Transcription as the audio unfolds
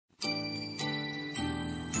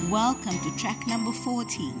Welcome to track number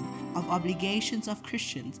 14 of Obligations of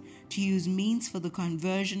Christians to Use Means for the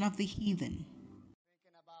Conversion of the Heathen.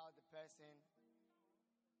 Thinking about the person,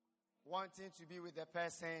 wanting to be with the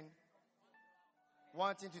person,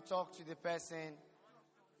 wanting to talk to the person,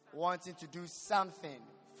 wanting to do something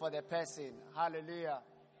for the person. Hallelujah.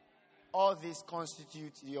 All this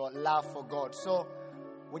constitutes your love for God. So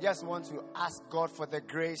we just want to ask God for the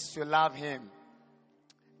grace to love Him.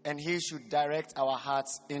 And He should direct our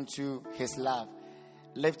hearts into His love.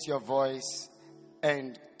 Lift your voice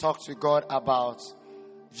and talk to God about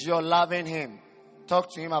your loving Him.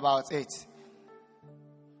 Talk to Him about it.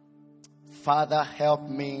 Father, help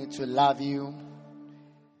me to love You.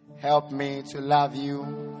 Help me to love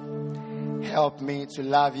You. Help me to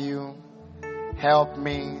love You. Help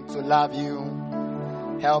me to love You.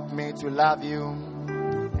 Help me to love You.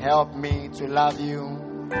 Help me to love You.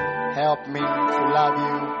 Help me to love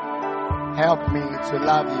You. Help me to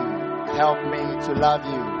love You. Help me to love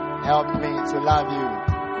You. Help me to love You.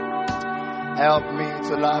 Help me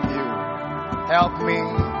to love You. Help me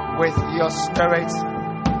with Your Spirit.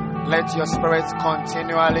 Let Your Spirit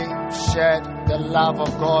continually shed the love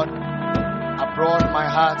of God abroad my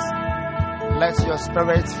heart. Let Your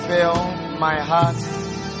Spirit fill my heart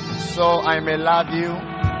so I may love You.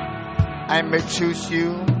 I may choose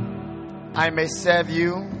You. I may serve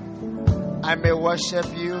You. I may worship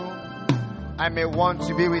You. I may want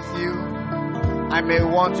to be with You. I may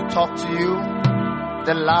want to talk to You.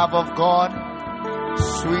 The love of God,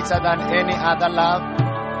 sweeter than any other love.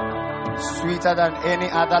 Sweeter than any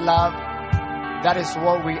other love. That is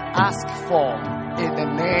what we ask for in the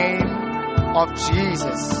name of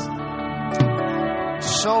Jesus.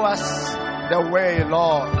 Show us the way,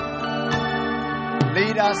 Lord.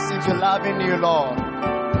 Lead us into loving You, Lord.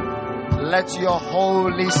 Let Your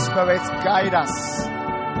Holy Spirit guide us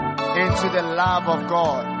into the love of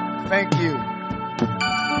God. Thank You.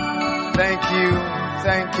 Thank You.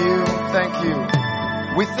 Thank You. Thank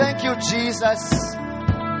You. We thank You, Jesus,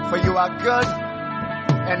 for You are good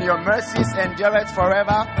and Your mercies endure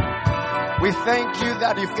forever. We thank You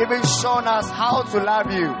that You've even shown us how to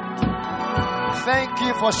love You. Thank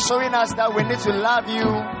You for showing us that we need to love You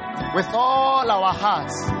with all our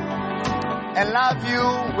hearts and love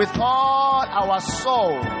You with all our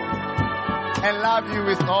soul and love You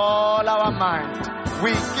with all our mind.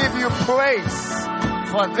 We give You praise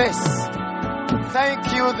for this.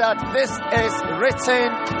 Thank You that this is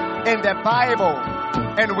written in the Bible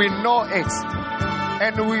and we know it,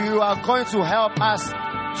 and You are going to help us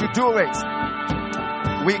to do it.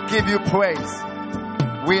 We give You praise.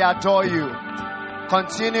 We adore You.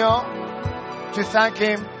 Continue to thank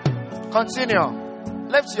Him. Continue.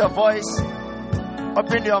 Lift your voice.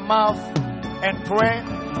 Open your mouth and pray.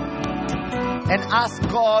 And ask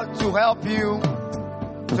God to help you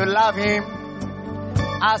to love Him.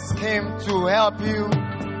 Ask Him to help you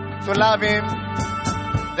to love Him.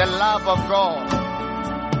 The love of God.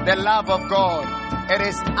 The love of God. It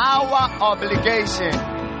is our obligation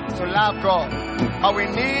to love God. But we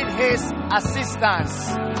need His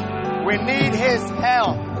assistance. We need His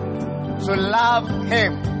help to love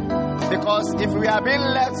Him. Because if we are being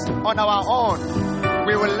left on our own,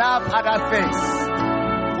 we will love other things.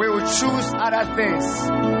 We will choose other things.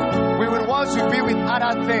 We will want to be with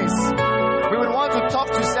other things. We will want to talk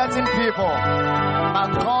to certain people.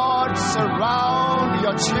 But God, surround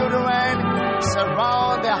Your children.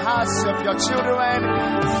 Surround the hearts of Your children.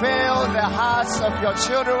 Fill the hearts of Your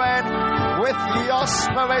children with Your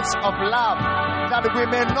spirit of love, that we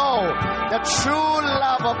may know the true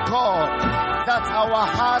love of God, that our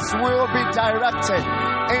hearts will be directed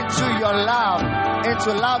into Your love,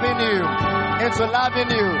 into loving You, into loving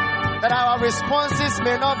You, that our responses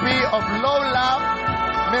may not be of low love,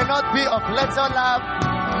 may not be of little love,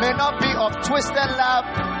 may not be of twisted love,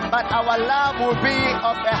 but our love will be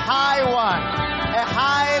of a high one, a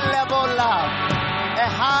high level love, a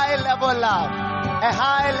high level love, a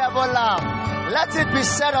high level love. Let it be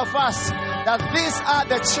said of us that these are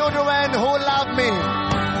the children who love Me.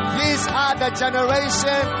 These are the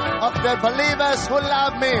generation of the believers who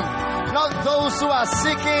love Me. Not those who are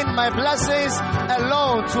seeking My blessings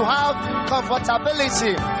alone to have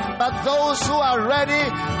comfortability, but those who are ready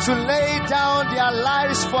to lay down their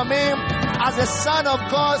lives for Me. As the Son of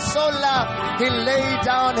God so loved, He laid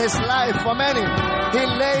down His life for many. He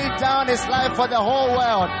laid down His life for the whole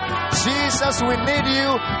world. Jesus, we need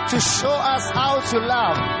You to show us how to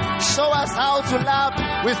love. Show us how to love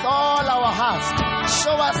with all our hearts.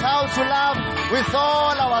 Show us how to love with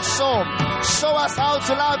all our soul. Show us how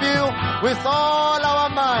to love You with all our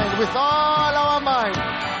mind, with all our mind.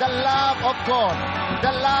 The love of God,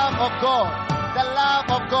 the love of God, the The love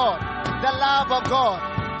of God. The love of God.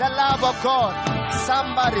 The love of God.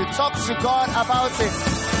 Somebody talk to God about it.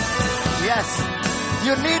 Yes.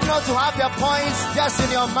 You need not to have the points just in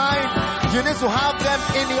your mind. You need to have them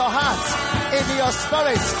in your heart, in your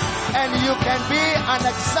spirit. And you can be an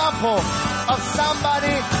example of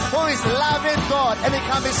somebody who is loving God. And it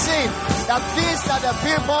can be seen that these are the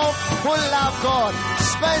people who love God.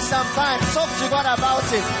 Spend some time. Talk to God about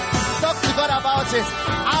it. Talk to God about it.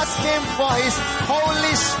 Ask Him for His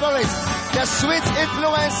Holy Spirit. The sweet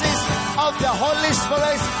influences of the Holy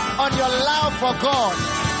Spirit on your love for God.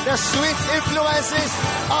 The sweet influences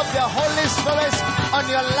of the Holy Spirit on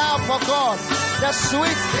your love for God. The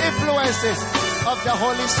sweet influences of the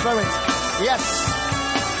Holy Spirit. Yes.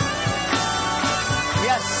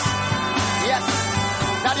 Yes. Yes.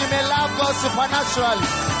 That you may love God supernaturally.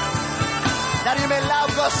 That you may love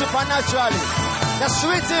God supernaturally. The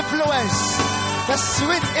sweet influence. The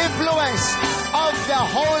sweet influence of the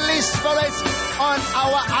Holy Spirit on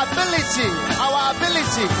our ability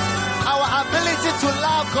to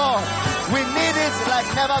love God. We need it like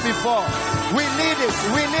never before. We need it.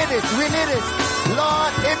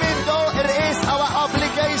 Lord, even though it is our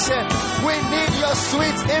obligation, we need your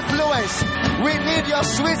sweet influence. We need your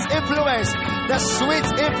sweet influence. The sweet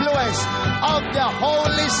influence of the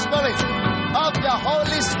Holy Spirit. Of the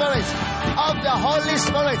Holy Spirit. Of the Holy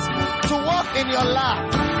Spirit. To walk in your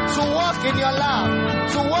love. To walk in your love.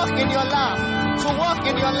 To walk in your love. To walk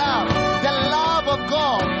in your love. The love of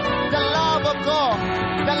God. The love of God.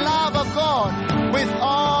 The love of God. With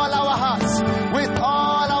all our hearts. With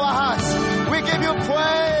all our hearts. We give you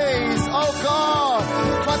praise, oh God,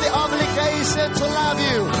 for the obligation to love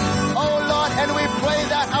you. Oh Lord, and we pray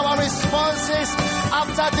that our responses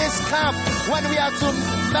after this camp, when we are to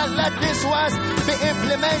let these words be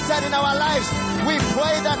implemented in our lives, we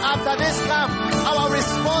pray that after this camp, our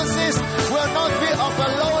responses will not be of a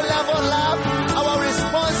low-level love. Our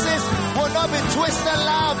responses will not be twisted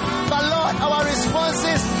love. But Lord, our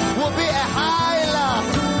responses will be a high love.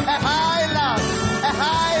 A high love. A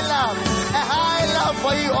high love. A high love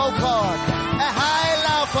for you, oh God. A high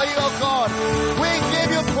love for you, oh God. We give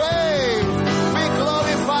you praise. We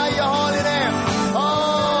glorify your holy name.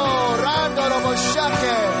 Oh, Randolobo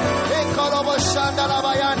Shake. Ekolobo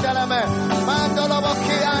Shandalaba Yandeleme. Mandolobo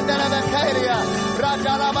Kiandeleme Keria.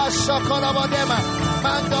 Radalaba Shokolobo Dema.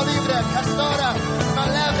 Mando Libre, Castora,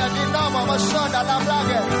 Malevra, Dinomo, Moshonda, La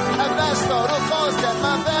Blague, Evesto, Rucoste,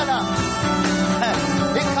 Mavena.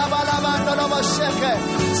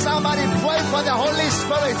 Somebody pray for the Holy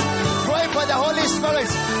Spirit. Pray for the Holy Spirit.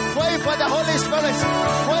 Pray for the Holy Spirit.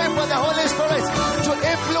 Pray for the Holy Spirit to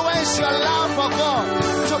influence your love for God.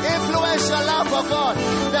 To influence your love for God.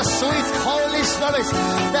 The sweet Holy Spirit.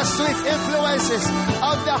 The sweet influences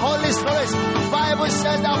of the Holy Spirit. Bible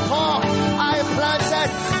says that Paul, I planted,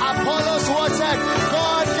 Apollos watered.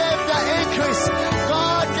 God gave the increase.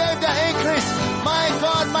 God gave the increase. My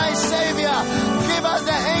God, my Savior, give us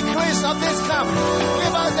the increase of this camp.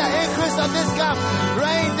 Give us the increase of this camp.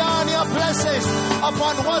 Rain down your blessings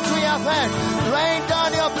upon what we have heard. Rain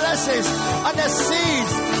down your blessings on the seeds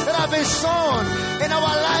that have been sown in our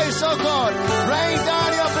lives, oh God. Rain down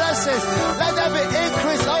your blessings. Let there be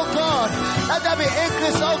increase, oh God. Let there be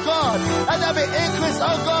increase, oh God. Let there be increase,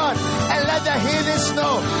 oh God. And let the heathens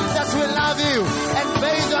know that we love you. And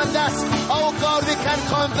based on that, oh God, we can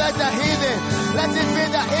convert the heathen. Let it be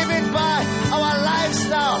that even by our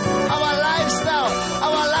lifestyle,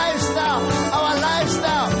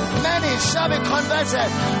 many shall be converted.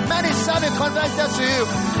 Many shall be converted to you.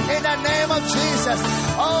 In the name of Jesus.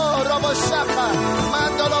 Oh, Robo Shaka,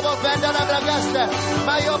 Mando Robo Vendana Bragaste,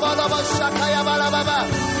 Mayobo Robo Shaka Yabalababa.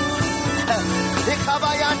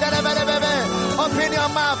 Open your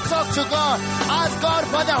mouth, talk to God. Ask God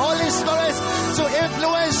for the Holy Spirit to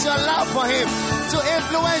influence your love for Him. To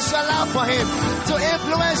influence your love for Him. To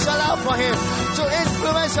influence your love for Him. To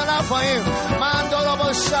influence your love for Him.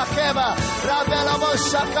 Mandolobo Shakeba, Rabelobo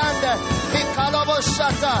Shakande, Ikalobo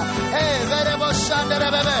Shata, Verebo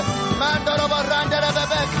Shanderebebe, Mandolobo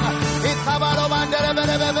Randerebebeka, Ikabalo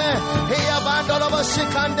Manderebebe, Iabandolobo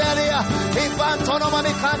Shikanderia,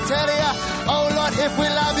 Ibantonomani Canteria. Oh Lord, if we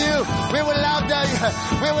love you, we will love the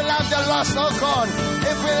lost, oh God.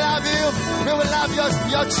 If we love you, we will love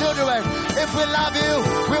your children. If we love you,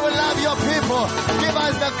 we will love your people. Give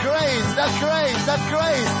us the grace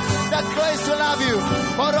to love you.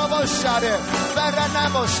 Orobo Shade,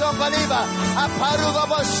 Veranamo, Shokaliba,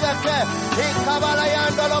 Aparugo Sheke,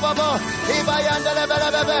 Ikabalayando Lobo, Ibayandele,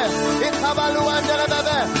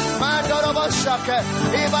 Ikabaluandele, Mandorobo Shake,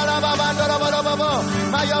 Ibalababandorobo,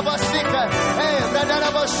 Mayobo Sika, Hey,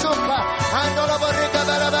 Bredanabo Shuka, Andorobo Riga.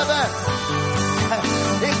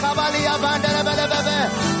 Ibalia bandele bele.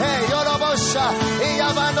 Hey, Yorobosha. Iya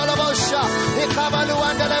bandolo bosha. Ikabalu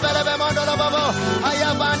andele bele mondolo babo.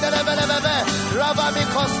 Aya bandele bele. Rabami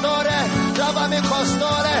costore.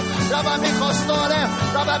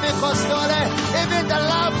 Even the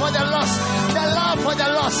love for the lost. The love for the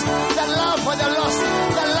lost.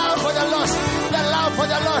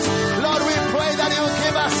 Lord, we pray that you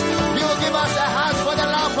give us a heart for the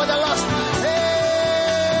love for the lost.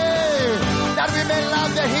 Hey, that we may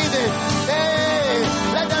love the heathen. Hey,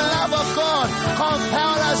 let the love of God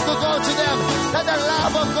compel us to go to them. Let the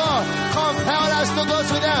love of God compel us to go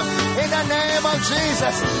to them. In the name of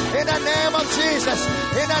Jesus.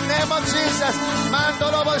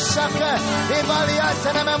 Mandorobo shaka,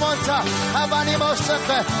 Ibaliatana Monta, Abanimo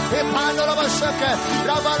shaka, Ipandorobo shaka,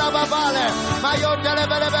 Rabalabale, Mayo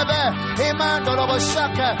Delebele, Imandorobo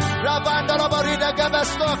shaka, Rabandorobo Rida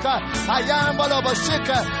Gabastoka, Ayambolobo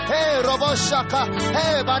shika, Hey Roboshaka,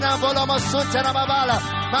 Hey Banambolomo Suntana Babala,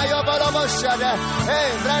 Mayo Bolobo Shada, Hey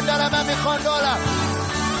Brandala Mamikondola.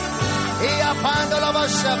 Ia pandolo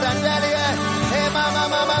bosha brandelie, e mama,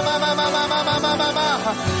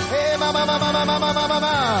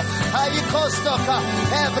 ai costoca,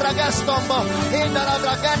 e bragastombo, inda la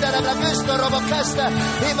braganda la bragisto robocasta,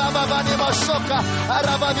 i baba bani boshoka,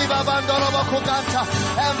 araba viva bandolo bocuganta,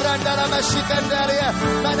 e brandala meshicandelie,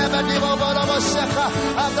 benevedi bobolo bosheka,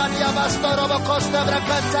 abrania basto robocosta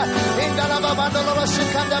bracanta, inda la babandolo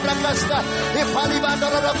boshicanda bracasta, i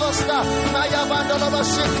palibandolo robosta, maya bandolo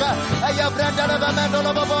boshika. Aya branda la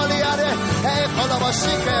mandolo boliare e colobo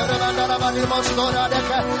sike branda la dimostora de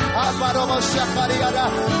che aparo boshakariada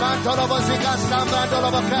mandolo bosika sambandolo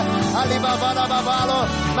boke ali baba la babalo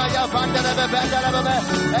maya banda le benda le bebe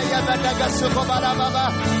e benda gasuko bala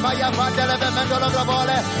baba maya banda le mandolo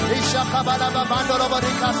bole ishaka bala mandolo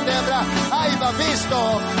borika stebra hai va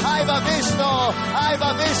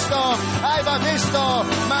visto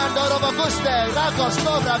mandolo boguste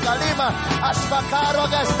ragostovra galima aspacaro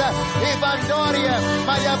geste Evandolie,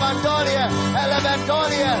 Maya Vandolie,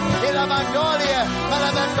 Elevandolie,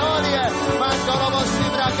 Melevandolie, Mandolobo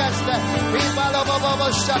Sibra Geste, Vivalobo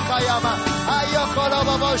Shakayama,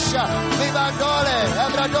 Ayokolobo Bosha, Vivandole,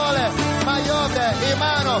 Evradole, Mayobe,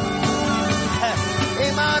 Imano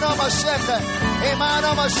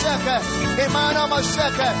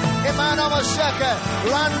Mosheke,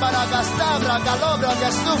 Ranbara Gastavra, Galobra,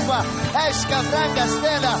 Gastufa, Eshka Franga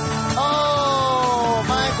Stella. Oh,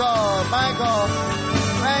 my God.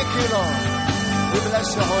 Thank you, Lord. We bless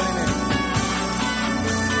your holy name.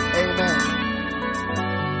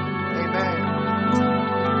 Amen.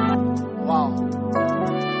 Wow.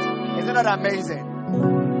 Isn't that amazing?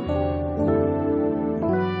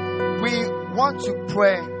 We want to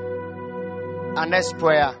pray our next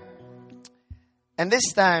prayer. And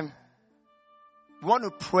this time, we want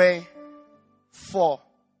to pray for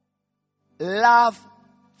love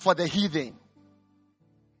for the heathen,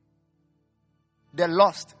 the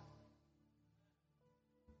lost.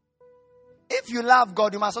 If you love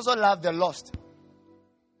God, you must also love the lost.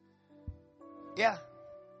 Yeah.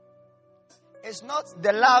 It's not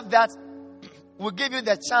the love that will give you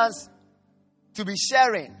the chance to be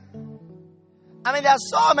sharing. I mean, there are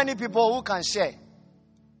so many people who can share.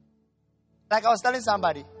 Like I was telling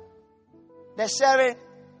somebody, the sharing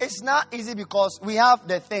is not easy because we have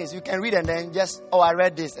the things. You can read and then just, I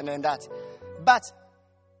read this and then that. But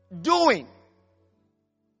doing,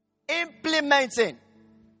 implementing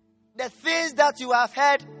the things that you have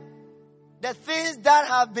heard, the things that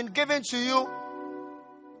have been given to you,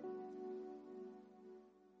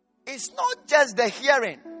 it's not just the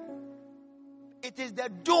hearing. It is the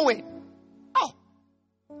doing. Oh,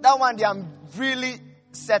 that one day I'm really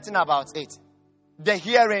certain about it. The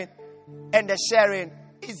hearing and the sharing,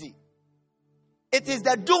 easy. It is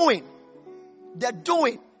the doing. The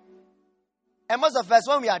doing. And most of us,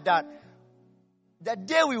 when we are done, the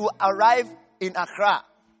day we will arrive in Accra,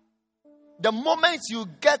 the moment you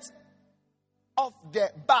get off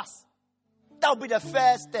the bus, that will be the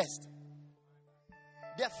first test.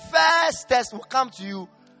 The first test will come to you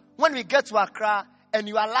when we get to Accra and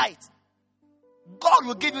you are light. God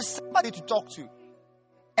will give you somebody to talk to.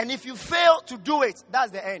 And if you fail to do it,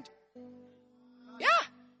 that's the end. Yeah.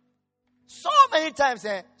 So many times,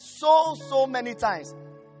 so many times.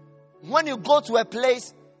 When you go to a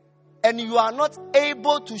place and you are not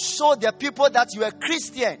able to show the people that you are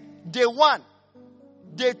Christian, day 1,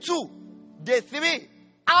 day 2, day 3,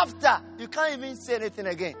 after, you can't even say anything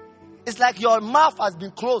again. It's like your mouth has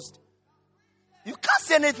been closed. You can't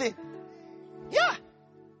say anything. Yeah.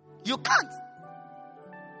 You can't.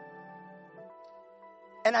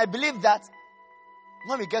 And I believe that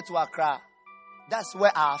when we get to Accra, That's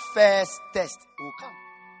where our first test will come.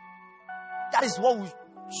 That is what will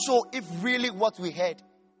show if really what we heard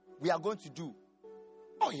we are going to do.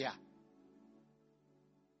 Oh yeah.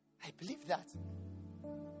 I believe that.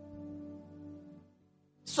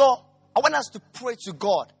 So, I want us to pray to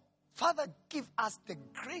God. Father, give us the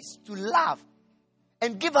grace to love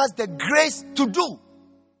and give us the grace to do.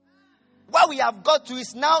 What we have got to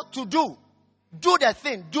is now to do. Do the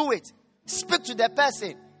thing. Do it. Speak to the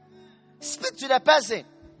person. Speak to the person.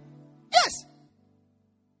 Yes.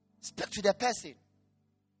 Speak to the person.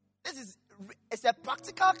 It's a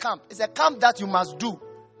practical camp. It's a camp that you must do.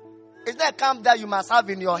 It's not a camp that you must have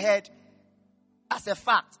in your head as a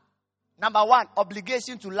fact. Number one,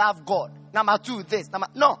 obligation to love God. Number two, this.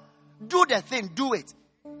 No. Do the thing. Do it.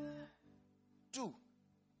 Do.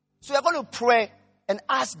 So we're going to pray and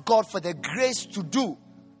ask God for the grace to do.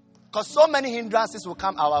 Because so many hindrances will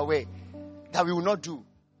come our way that we will not do.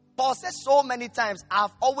 Paul says so many times,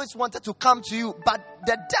 I've always wanted to come to you, but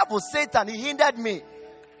the devil, Satan, he hindered me.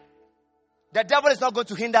 The devil is not going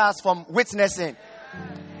to hinder us from witnessing.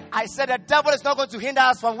 I said the devil is not going to hinder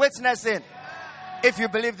us from witnessing. If you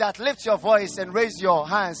believe that, lift your voice and raise your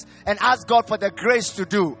hands and ask God for the grace to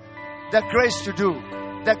do. The grace to do.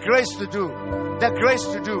 The grace to do. The grace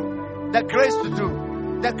to do. The grace to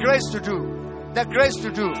do. The grace to do. The grace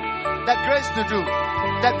to do. The grace to do.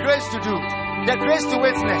 The grace to do. The grace to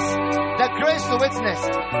witness. The grace to witness.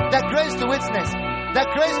 The grace to witness. The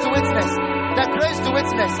grace to witness. The grace to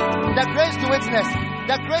witness. The grace to witness.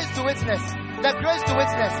 The grace to witness. The grace to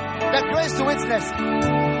witness. The grace to witness.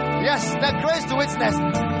 Yes, the grace to witness.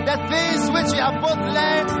 The things which you have both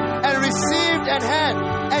learned and received and heard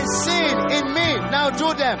and seen in me. Now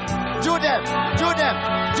do them. Do them. Do them.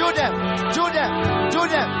 Do them. Do them. Do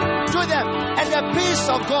them. Do them. And the peace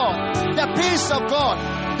of God. The peace of God.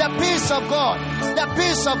 The peace of God. The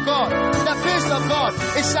peace of God. The peace of God.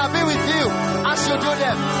 It shall be with you as you do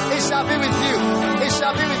them. It shall be with you. It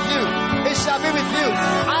shall be with you. It shall be with you.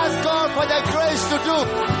 Ask God for the grace to do.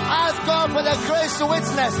 Ask God for the grace to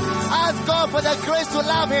witness. Ask God for the grace to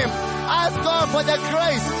love Him. Ask God for the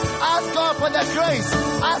grace. Ask God for the grace.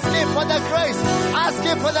 Ask Him for the grace. Ask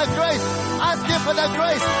Him for the grace. Ask Him for the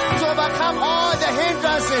grace to overcome all the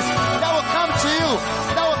hindrances that will come to you.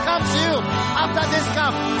 That will come to you after this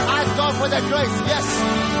camp. Ask God for the grace. Yes.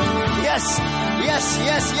 Yes. Yes.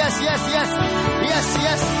 Yes. Yes. Yes. Yes. Yes.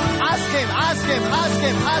 Yes. Ask Him. Ask Him. Ask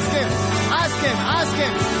Him. Ask Him. Ask Him. Ask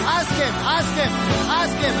Him. Ask Him. Ask Him.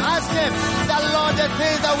 Ask Him. Ask Him. That Lord, the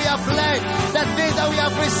things that we have learned, the things that we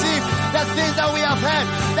have received, the things that we have heard,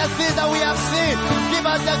 the things that we have seen, give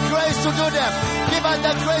us the grace to do them. Give us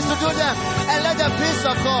the grace to do them. And let the peace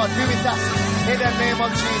of God be with us. In the name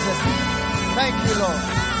of Jesus. Thank you, Lord.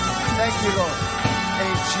 Thank you, Lord.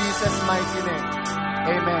 In Jesus' mighty name.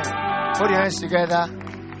 Amen. Put your hands together.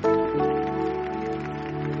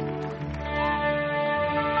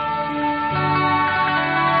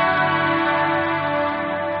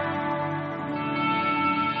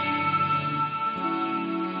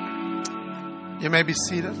 You may be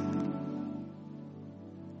seated.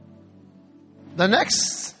 The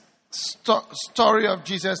next story of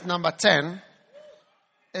Jesus, number 10,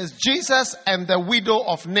 is Jesus and the widow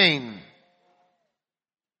of Nain.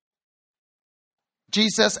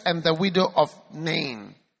 Jesus and the widow of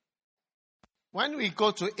Nain. When we go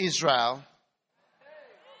to Israel,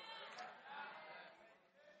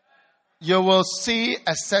 you will see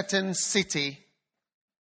a certain city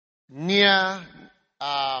near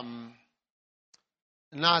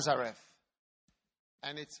Nazareth.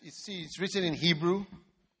 And it's written in Hebrew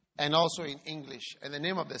and also in English. And the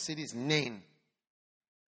name of the city is Nain.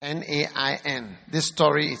 Nain. This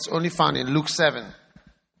story is only found in Luke 7.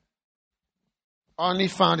 Only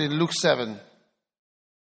found in Luke 7.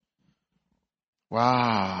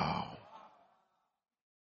 Wow.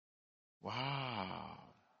 Wow.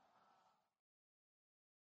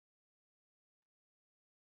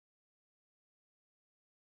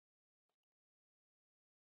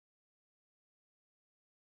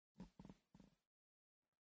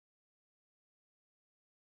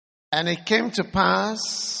 And it came to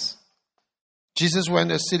pass, Jesus went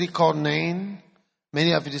to a city called Nain.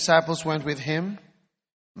 Many of the disciples went with him.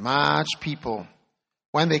 Much people.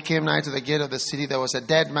 When they came nigh to the gate of the city, there was a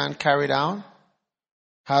dead man carried out.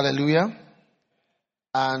 Hallelujah.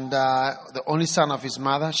 And the only son of his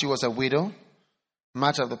mother, she was a widow.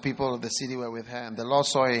 Much of the people of the city were with her. And the Lord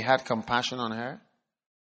saw her, he had compassion on her.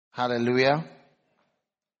 Hallelujah.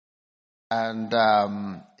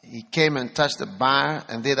 And he came and touched the bar,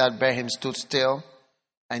 and they that bare him stood still.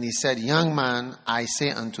 And he said, Young man, I say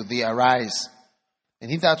unto thee, arise. And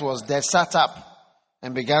he that was dead sat up.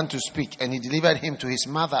 and began to speak, and he delivered him to his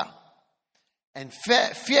mother. And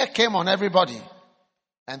fear came on everybody,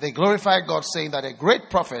 and they glorified God, saying that a great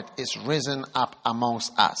prophet is risen up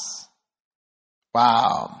amongst us.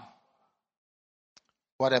 Wow.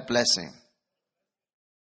 What a blessing.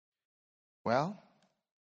 Well,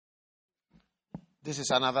 this is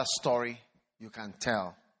another story you can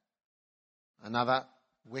tell. Another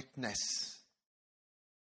witness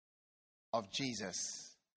of Jesus.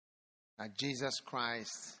 That Jesus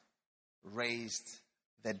Christ raised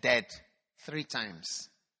the dead 3 times.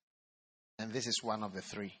 And this is one of the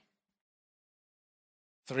 3.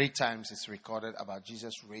 3 times it's recorded about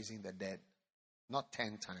Jesus raising the dead. Not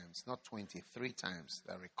 10 times, not 20, 3 times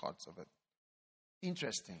there are records of it.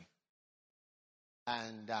 Interesting.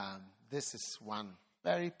 And this is one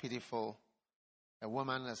very pitiful. A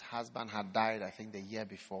woman's husband had died, I think, the year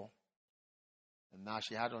before. And now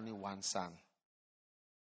she had only one son.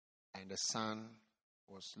 And the son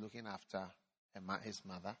was looking after his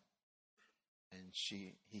mother. And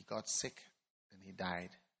he got sick and he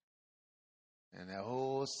died. And the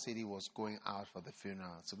whole city was going out for the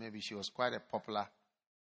funeral. So maybe she was quite a popular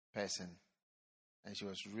person. And she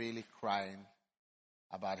was really crying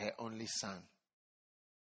about her only son.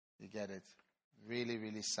 You get it? Really,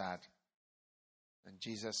 really sad. And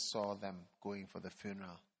Jesus saw them going for the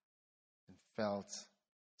funeral and felt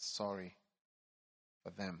sorry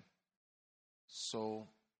for them. So,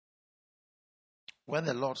 when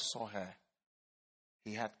the Lord saw her,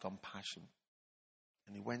 he had compassion.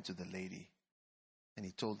 And he went to the lady and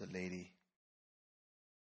he told the lady,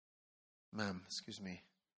 "Ma'am, excuse me.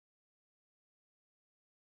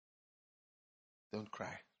 Don't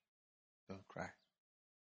cry. Don't cry.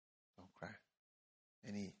 Don't cry."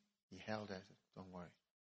 And he held her and said, "Don't worry."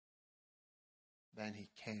 Then he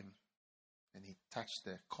came and he touched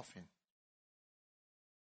the coffin.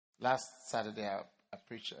 Last Saturday, I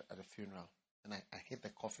preached at a funeral, and I hit the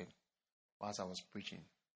coffin whilst I was preaching.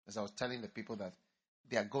 As I was telling the people that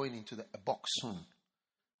they are going into a box soon.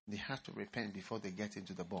 They have to repent before they get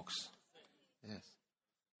into the box. Yes.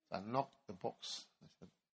 So I knocked the box. I said,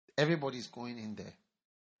 everybody's going in there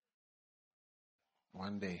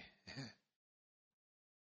one day.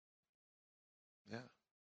 Yeah.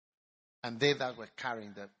 And they that were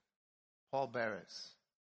carrying the pallbearers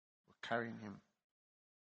were carrying him.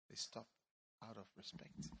 They stopped out of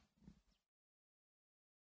respect.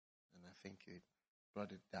 And I think it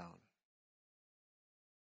brought it down.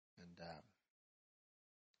 And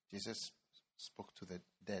Jesus spoke to the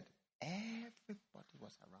dead. Everybody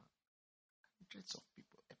was around. Hundreds of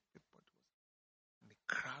people. Everybody was. And they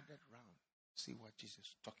crowded around. See what Jesus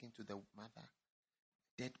was talking to the mother.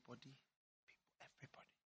 Dead body. People.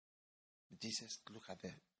 Everybody. Jesus looked at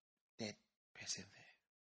the dead person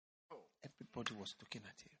there. Everybody was looking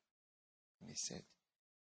at him. And he said,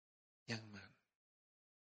 "Young man,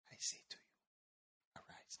 I say to you,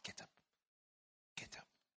 arise, get up. Get up."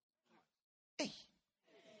 Hey.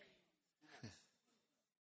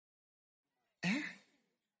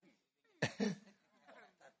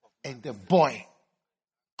 And the boy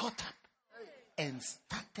got up and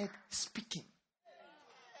started speaking.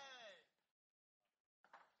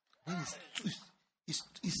 When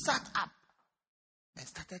he sat up and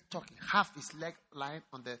started talking, half his leg lying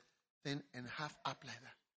on the thing and half up like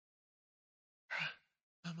that.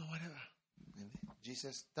 Mama, whatever. And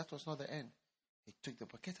Jesus, that was not the end. He took the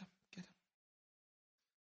boy, get up.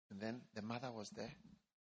 And then the mother was there.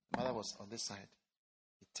 The mother was on this side.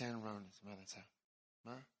 He turned around his mother and said,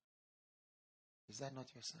 "Ma, is that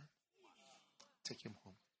not your son? Take him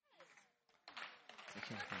home." Take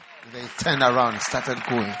him home. And then he turned around and started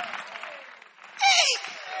going.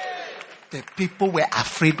 The people were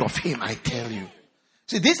afraid of him, I tell you.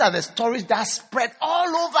 See, these are the stories that spread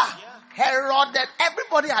all over. Herod, that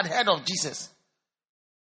everybody had heard of Jesus.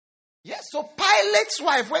 Yes, so Pilate's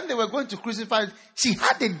wife, when they were going to crucify him, she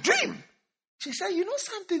had a dream. She said, "You know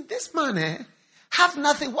something, this man have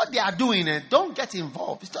nothing. What they are doing, don't get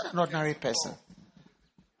involved. He's not an ordinary person."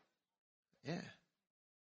 Yeah.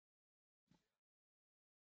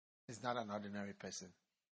 He's not an ordinary person.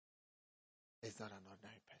 He's not an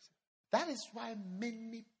ordinary person. That is why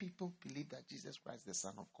many people believe that Jesus Christ is the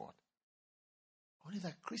Son of God. Only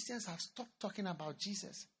that Christians have stopped talking about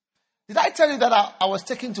Jesus. Did I tell you that I was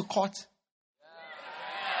taken to court?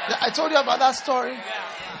 Yeah. I told you about that story.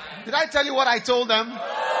 Yeah. Did I tell you what I told them?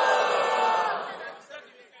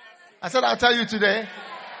 I said, I'll tell you today.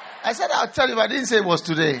 I said, I'll tell you, but I didn't say it was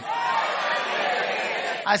today.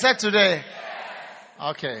 I said today.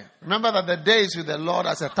 Okay. Remember that the days with the Lord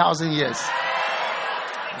as 1,000 years.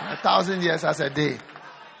 1,000 years as a day.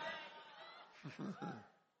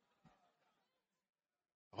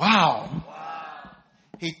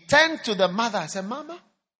 He turned to the mother and said, Mama,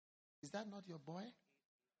 is that not your boy?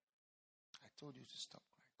 I told you to stop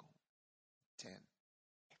crying. Go. He turned.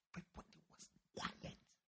 Everybody was quiet.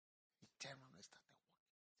 He turned around and started walking.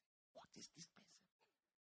 What is this person?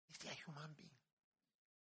 Is he a human being?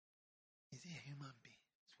 Is he a human being?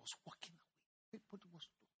 He was walking away. Everybody was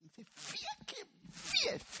talking. He said, fear came.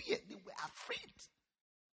 Fear. They were afraid.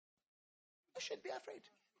 You should be afraid.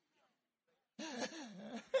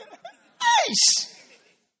 Nice.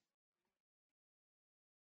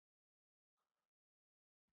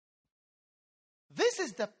 This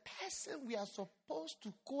is the person we are supposed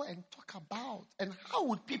to go and talk about. And how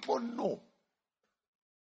would people know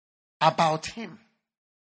about him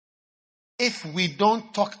if we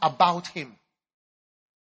don't talk about him?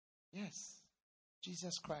 Yes,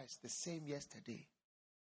 Jesus Christ, the same yesterday,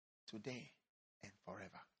 today, and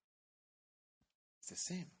forever. It's the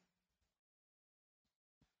same.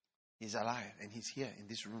 He's alive and he's here in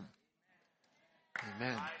this room.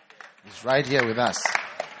 Amen. He's right here with us.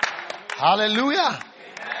 Hallelujah.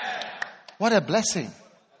 What a blessing.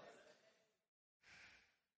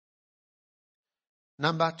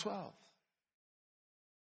 Number 12.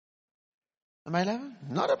 Number 11?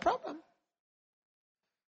 Not a problem.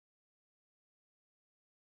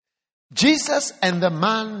 Jesus and the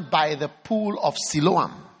man by the pool of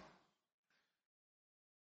Siloam.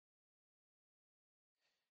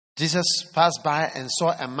 Jesus passed by and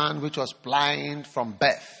saw a man which was blind from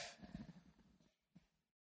birth.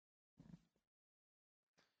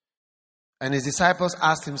 And his disciples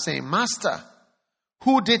asked him, saying, Master,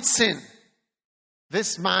 who did sin,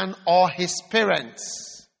 this man or his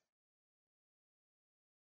parents,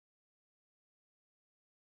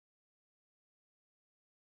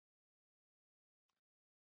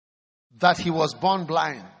 that he was born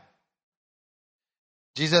blind?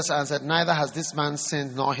 Jesus answered, neither has this man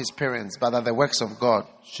sinned nor his parents, but that the works of God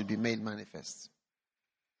should be made manifest.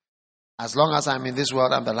 As long as I'm in this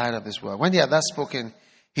world, I'm the light of this world. When he had thus spoken,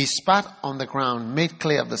 he spat on the ground, made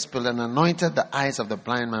clay of the spittle, and anointed the eyes of the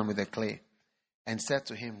blind man with the clay, and said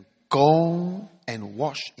to him, go and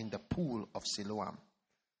wash in the pool of Siloam.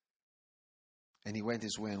 And he went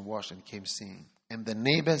his way and washed and came seeing. And the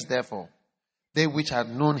neighbors, therefore, they which had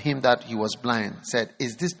known him that he was blind, said,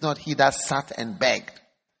 is this not he that sat and begged?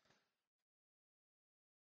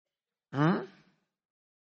 And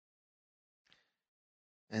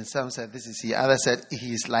some said, this is he. Others said,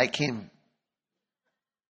 he is like him.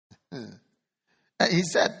 He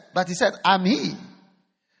said, I'm he.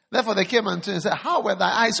 Therefore they came unto him and said, how were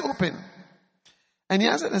thy eyes open? And he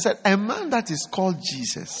answered and said, a man that is called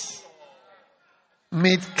Jesus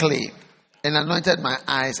made clay and anointed my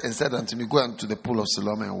eyes and said unto me, go unto the pool of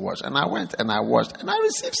Siloam and wash. And I went and I washed and I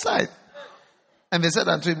received sight. And they said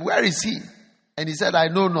unto him, where is he? And he said, I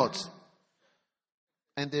know not.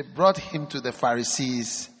 And they brought him to the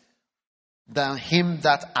Pharisees, him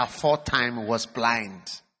that aforetime was blind.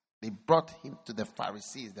 They brought him to the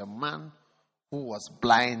Pharisees, the man who was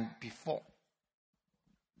blind before.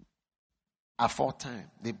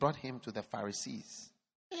 Aforetime. They brought him to the Pharisees.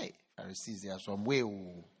 Hey, Pharisees, they are some way.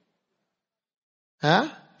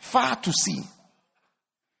 Far to see.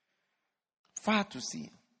 Far to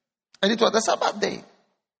see. And it was the Sabbath day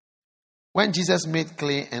when Jesus made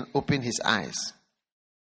clay and opened his eyes.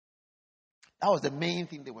 That was the main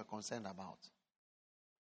thing they were concerned about.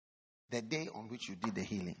 The day on which you did the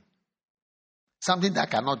healing. Something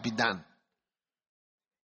that cannot be done.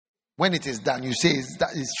 When it is done, you say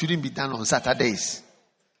it shouldn't be done on Saturdays.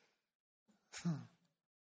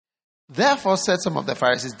 Therefore said some of the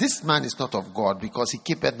Pharisees, this man is not of God, because he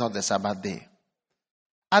keepeth not the Sabbath day.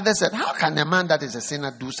 Others said, how can a man that is a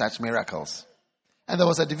sinner do such miracles? And there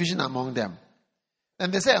was a division among them.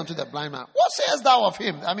 And they said unto the blind man, what sayest thou of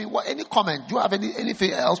him? I mean, any comment? Do you have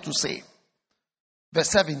anything else to say? Verse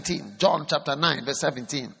 17, John chapter 9, verse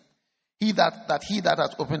 17. He that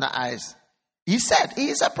hath opened the eyes, he said, he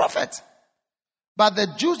is a prophet. But the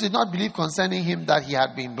Jews did not believe concerning him that he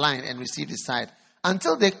had been blind and received his sight,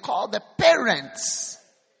 until they called the parents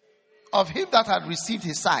of him that had received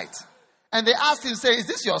his sight. And they asked him, say, is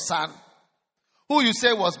this your son, who you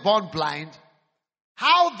say was born blind?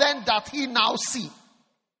 How then doth he now see?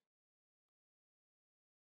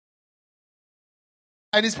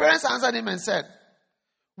 And his parents answered him and said,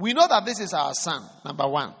 we know that this is our son, number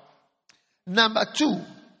one. Number two,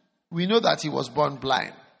 we know that he was born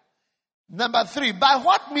blind. Number three, by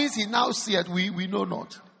what means he now seeth, we know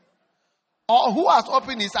not. Or who has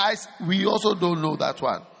opened his eyes, we also don't know that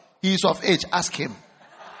one. He is of age, ask him.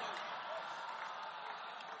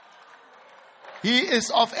 He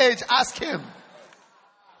is of age, ask him.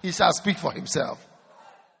 He shall speak for himself.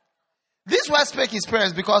 These word spake his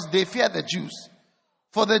parents because they feared the Jews.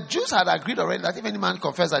 For the Jews had agreed already that if any man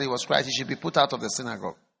confessed that he was Christ, he should be put out of the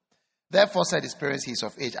synagogue. Therefore said his parents, he is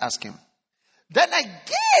of age, ask him. Then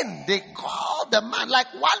again, they called the man, like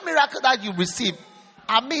one miracle that you receive.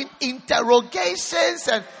 Interrogations.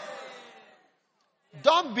 And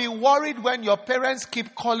don't be worried when your parents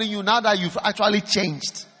keep calling you now that you've actually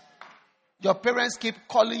changed. Your parents keep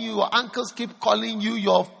calling you, your uncles keep calling you,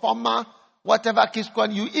 your former whatever keeps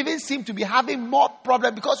calling you. Even seem to be having more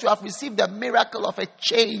problem because you have received the miracle of a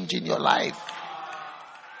change in your life.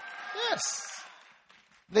 Yes.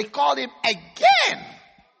 They called him again.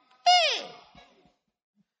 Hey.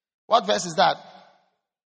 What verse is that?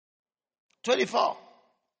 24.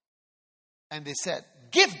 And they said,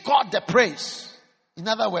 give God the praise. In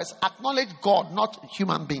other words, acknowledge God, not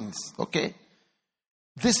human beings. Okay?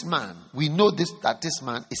 This man, we know that this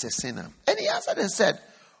man is a sinner. And he answered and said,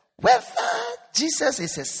 whether Jesus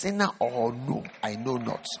is a sinner or no, I know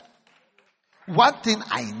not. One thing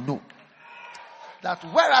I know, that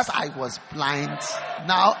whereas I was blind,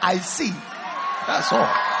 now I see. That's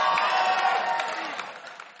all.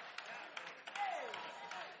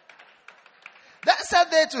 Then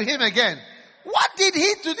said they to him again, what did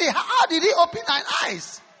he do? How did he open thine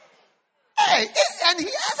eyes? Hey, and he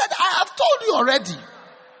answered, I have told you already.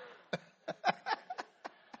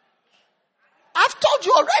 I've told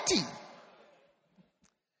you already.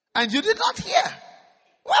 And you did not hear.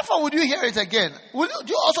 Wherefore would you hear it again? Do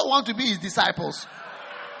you also want to be his disciples?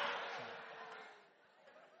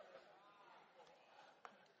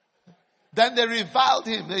 Then they reviled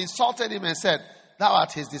him. They insulted him and said, thou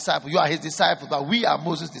art his disciple. You are his disciple, but we are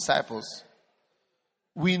Moses' disciples.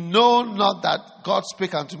 We know not that God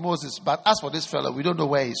spake unto Moses, but as for this fellow, we don't know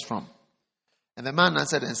where he's from. And the man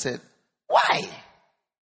answered and said, why?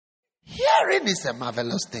 Hearing is a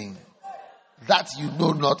marvelous thing, that you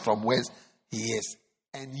know not from whence he is.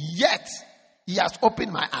 And yet, he has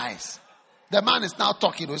opened my eyes. The man is now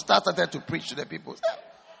talking. He started to preach to the people. Look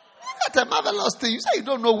at a marvelous thing. You say you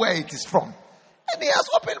don't know where it is from. And he has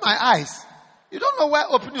opened my eyes. You don't know where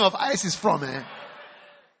opening of eyes is from, eh?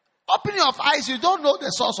 Opening of eyes, you don't know the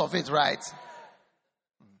source of it, right?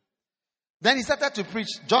 Then he started to preach.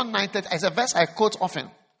 John 9:30 is a verse I quote often.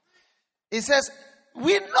 It says,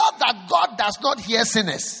 we know that God does not hear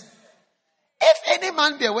sinners. If any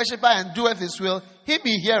man be a worshipper and doeth his will, he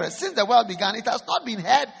be heareth. Since the world began, it has not been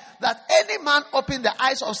heard that any man opened the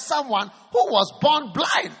eyes of someone who was born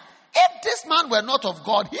blind. If this man were not of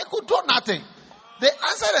God, he could do nothing. They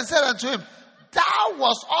answered and said unto him, thou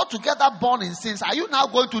wast altogether born in sins. Are you now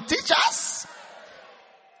going to teach us?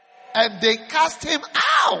 And they cast him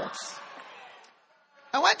out.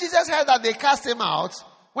 And when Jesus heard that they cast him out,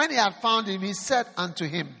 when he had found him, he said unto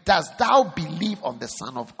him, dost thou believe on the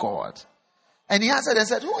Son of God? And he answered and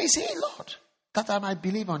said, who is he, Lord, that I might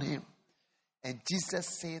believe on him? And Jesus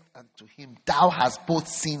said unto him, thou hast both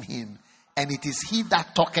seen him, and it is he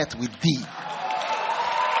that talketh with thee.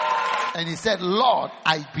 And he said, Lord,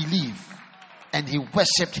 I believe. And he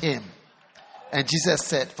worshipped him. And Jesus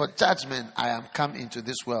said, for judgment I am come into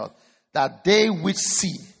this world, that they which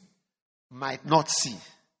see might not see,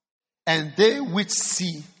 and they which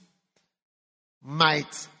see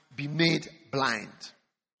might be made blind.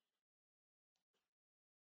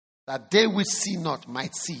 That they which see not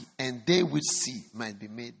might see, and they which see might be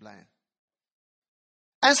made blind.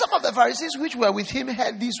 And some of the Pharisees which were with him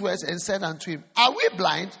heard these words and said unto him, are we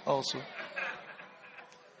blind also?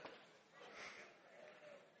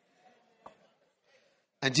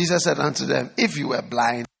 And Jesus said unto them, if you were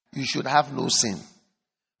blind, you should have no sin.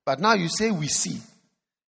 But now you say we see,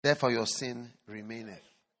 therefore your sin remaineth.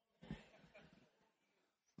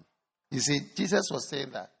 You see, Jesus was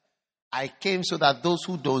saying that I came so that those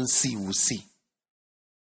who don't see will see.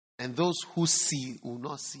 And those who see will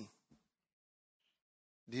not see.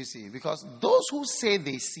 Do you see? Because those who say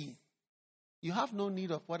they see, you have no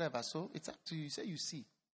need of whatever. So it's up to you. You say you see.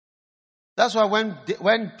 That's why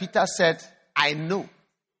when Peter said, I know,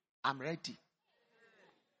 I'm ready.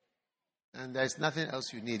 And there's nothing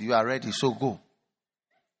else you need. You are ready, so go.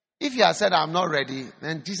 If you had said, I'm not ready,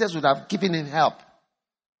 then Jesus would have given him help.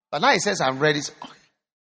 But now he says, I'm ready. So, okay.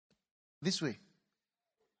 This way.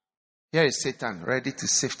 Here is Satan, ready to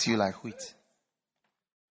sift you like wheat.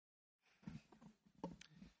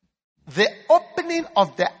 The opening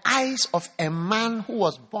of the eyes of a man who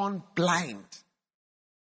was born blind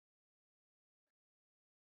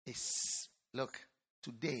is, look,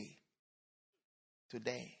 today.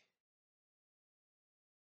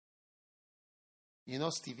 You know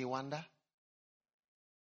Stevie Wonder?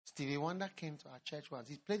 Stevie Wonder came to our church once.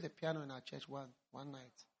 He played the piano in our church one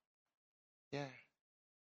night. Yeah.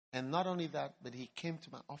 And not only that, but he came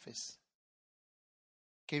to my office.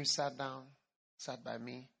 Came, sat down, sat by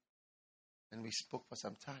me, and we spoke for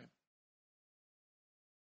some time.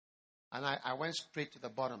 And I went straight to the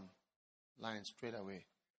bottom line straight away.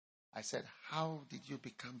 I said, how did you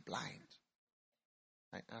become blind?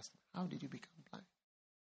 I asked him, how did you become blind?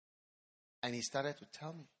 And he started to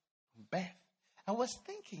tell me, Beth. I was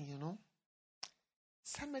thinking,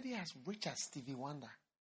 somebody as rich as Stevie Wonder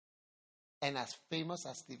and as famous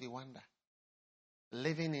as Stevie Wonder,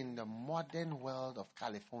 living in the modern world of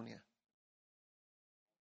California.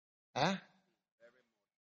 Huh?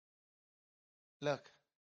 Look,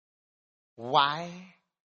 why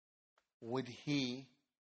would he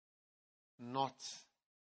not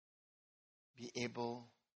be able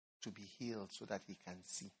to be healed so that he can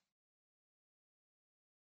see?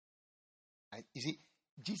 You see,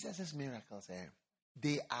 Jesus' miracles,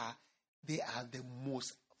 they are the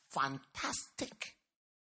most fantastic.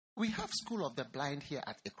 We have School of the Blind here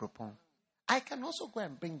at Ekropon. I can also go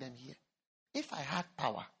and bring them here. If I had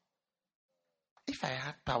power,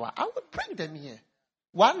 I would bring them here.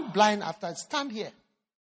 One blind after stand here.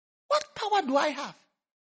 What power do I have?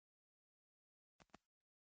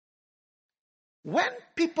 When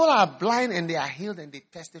people are blind and they are healed and they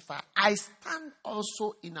testify, I stand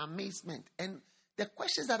also in amazement. And the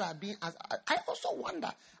questions that are being asked, I also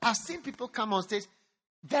wonder. I've seen people come on stage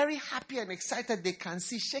very happy and excited. They can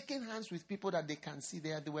see, shaking hands with people that they can see.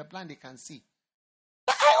 They were blind, they can see.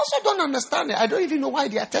 But I also don't understand it. I don't even know why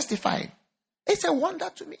they are testifying. It's a wonder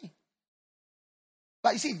to me.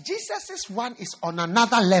 But you see, Jesus' one is on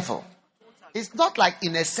another level. It's not like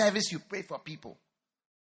in a service you pray for people.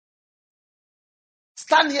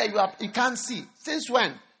 Stand here, you can't see. Since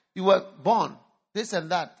when? You were born. This and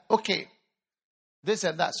that. Okay. This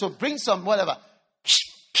and that. So bring some whatever.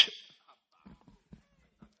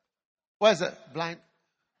 Where's it? Blind.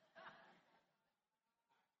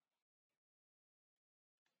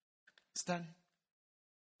 Stand.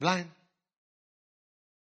 Blind.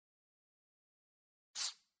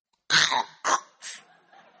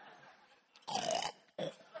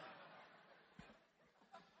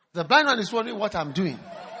 The blind one is wondering what I'm doing.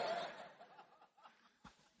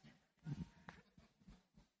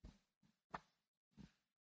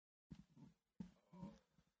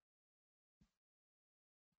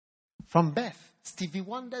 From birth, Stevie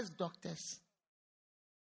Wonder's doctors,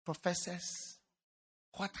 professors,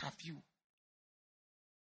 what have you,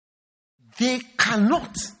 they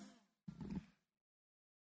cannot.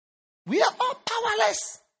 We are all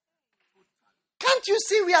powerless. Can't you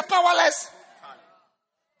see we are powerless?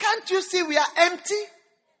 Can't you see we are empty?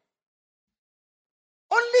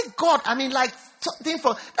 Only God,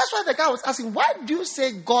 that's why the guy was asking, why do you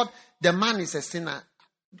say God, the man is a sinner?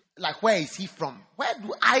 Like, where is he from? Where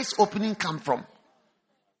do eyes opening come from?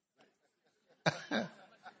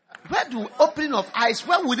 Where do opening of eyes,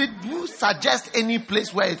 where would you suggest any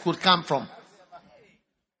place where it could come from?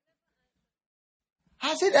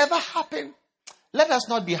 Has it ever happened? Let us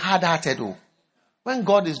not be hard-hearted, though. When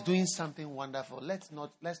God is doing something wonderful, let's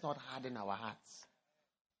not harden our hearts.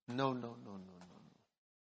 No.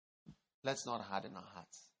 Let's not harden our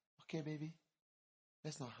hearts. Okay, baby?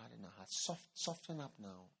 Let's not harden our hearts. Soften up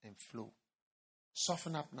now and flow.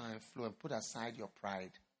 Soften up now and flow and put aside your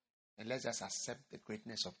pride. And let's just accept the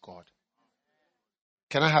greatness of God.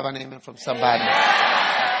 Can I have an amen from somebody?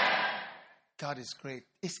 God is great.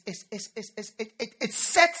 It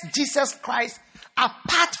sets Jesus Christ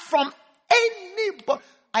apart from anybody.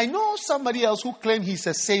 I know somebody else who claimed he's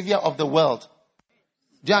a savior of the world.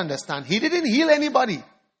 Do you understand? He didn't heal anybody.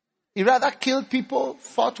 He rather killed people,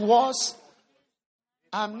 fought wars.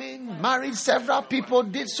 Married several people,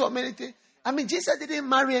 did so many things. Jesus didn't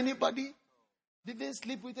marry anybody. Didn't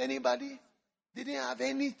sleep with anybody. Didn't have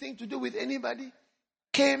anything to do with anybody.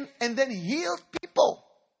 Came and then healed people.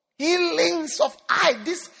 Healings of eye.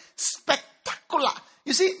 This spectacular.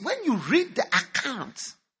 You see, when you read the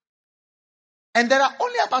accounts, and there are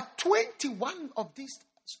only about 21 of these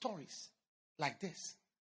stories like this.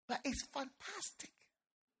 But it's fantastic.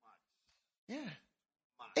 Yeah.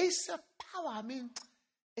 It's a power.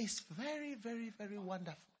 It's very, very, very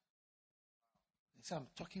wonderful. So I'm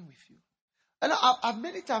talking with you. And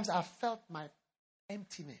many times I've felt my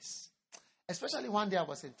emptiness. Especially one day I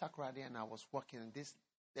was in Takoradi and I was walking and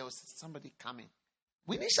there was somebody coming.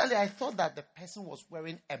 Initially I thought that the person was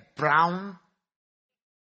wearing a brown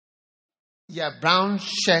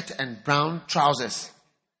shirt and brown trousers.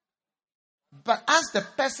 But as the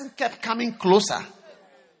person kept coming closer,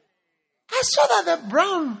 I saw that the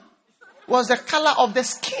brown was the color of the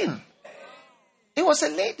skin. It was a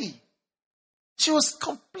lady. She was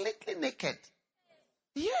completely naked.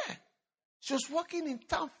 Yeah. She was walking in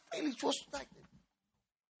town freely. She was like,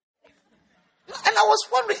 and I was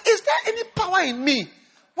wondering, is there any power in me?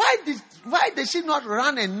 Why did she not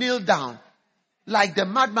run and kneel down? Like the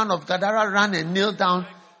madman of Gadara ran and kneel down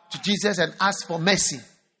to Jesus and asked for mercy.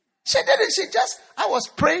 She didn't. I was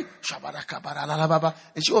praying.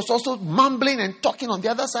 And she was also mumbling and talking on the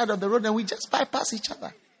other side of the road, and we just bypass each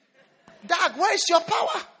other. Dad, where is your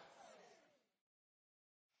power?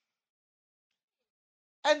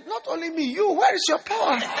 And not only me, you, where is your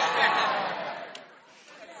power?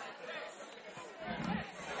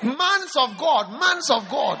 Mans of God.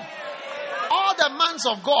 All the mans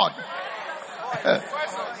of God.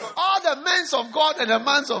 All the men of God and the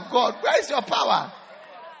mans of God. Where is your power?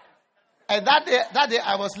 And that day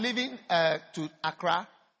I was leaving to Accra.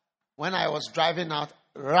 When I was driving out,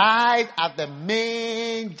 right at the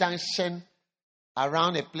main junction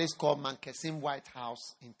around a place called Mankesim White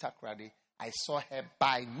House in Takoradi, I saw her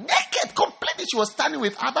buy naked completely. She was standing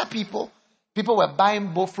with other people. People were buying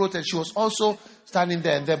bofrot, and she was also standing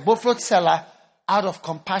there. And the bofrot seller, out of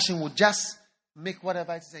compassion, would just make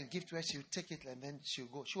whatever it is and give to her. She would take it and then she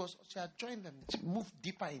would go. She had joined them. She moved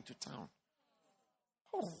deeper into town.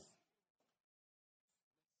 Oh.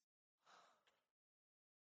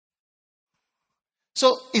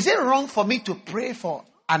 So, is it wrong for me to pray for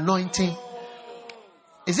anointing?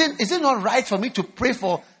 Is it not right for me to pray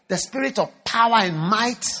for the spirit of power and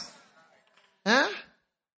might? Huh?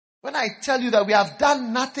 When I tell you that we have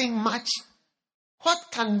done nothing much,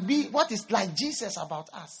 what is like Jesus about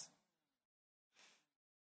us?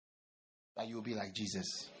 That you will be like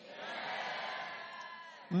Jesus.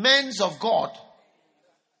 Mans of God.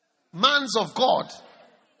 Mans of God.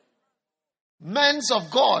 Mans of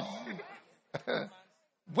God.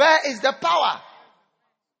 Where is the power?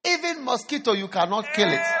 Even mosquito, you cannot kill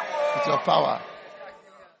it with your power.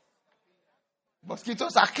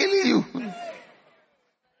 Mosquitoes are killing you.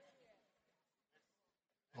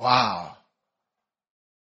 Wow.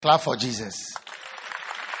 Clap for Jesus.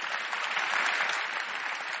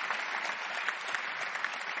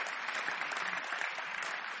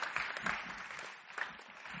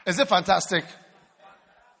 Is it fantastic?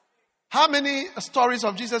 How many stories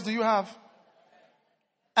of Jesus do you have?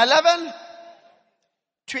 11?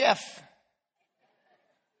 12.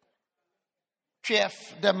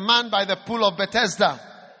 The man by the pool of Bethesda.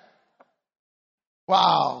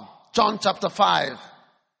 Wow. John chapter 5.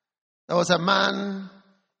 There was a man,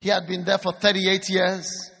 he had been there for 38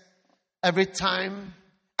 years. Every time.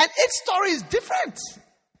 And each story is different.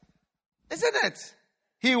 Isn't it?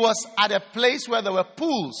 He was at a place where there were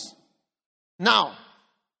pools. Now,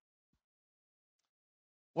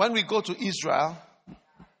 when we go to Israel,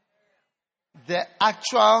 the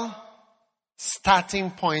actual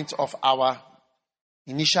starting point of our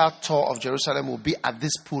initial tour of Jerusalem will be at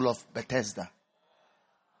this pool of Bethesda.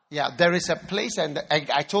 Yeah, there is a place, and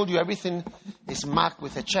I told you everything is marked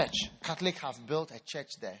with a church. Catholic have built a church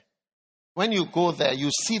there. When you go there,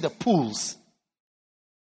 you see the pools.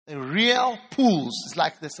 The real pools. It's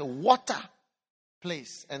like there's a water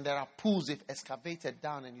place, and there are pools they've excavated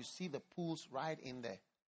down, and you see the pools right in there.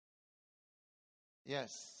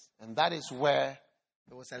 Yes, and that is where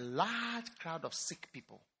there was a large crowd of sick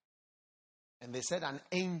people. And they said an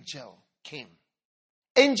angel came.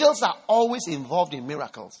 Angels are always involved in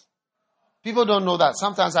miracles. People don't know that.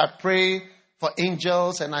 Sometimes I pray for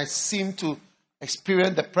angels and I seem to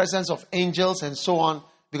experience the presence of angels and so on,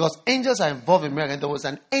 because angels are involved in miracles. And there was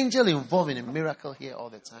an angel involved in a miracle here all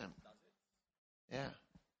the time. Yeah.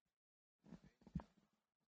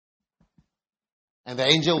 And the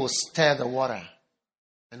angel will stir the water,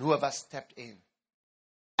 and whoever stepped in.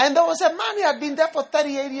 And there was a man, he had been there for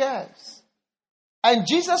 38 years. And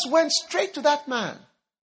Jesus went straight to that man.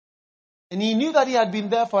 And he knew that he had been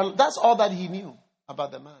there for, that's all that he knew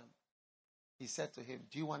about the man. He said to him,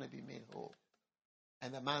 do you want to be made whole?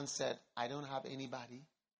 And the man said, I don't have anybody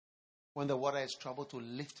when the water is troubled to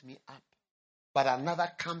lift me up. But another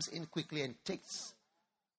comes in quickly and takes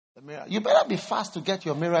the miracle. You better be fast to get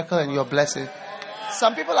your miracle and your blessing.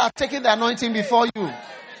 Some people are taking the anointing before you.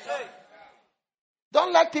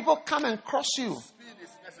 Don't let people come and cross you.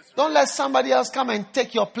 Don't let somebody else come and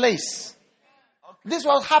take your place. This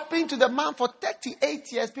was happening to the man for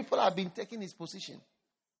 38 years. People have been taking his position.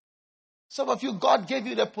 Some of you, God gave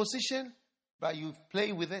you the position, but you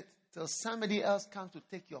play with it till somebody else comes to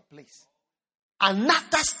take your place.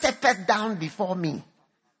 Another stepped down before me.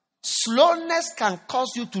 Slowness can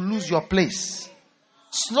cause you to lose your place.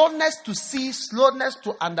 Slowness to see, slowness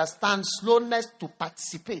to understand, slowness to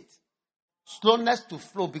participate. Slowness to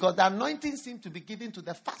flow, because the anointing seems to be given to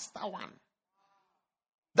the faster one.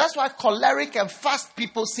 That's why choleric and fast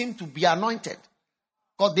people seem to be anointed.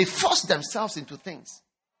 Because they force themselves into things.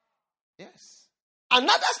 Yes.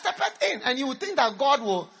 Another stepped in, and you would think that God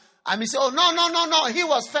will, say, oh, no, he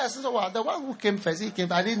was first. So, well, the one who came first, he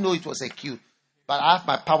came. I didn't know it was a queue. But I have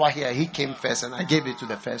my power here. He came first, and I gave it to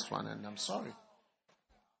the first one, and I'm sorry.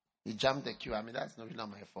 He jumped the queue. That's not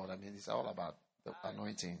my fault. It's all about the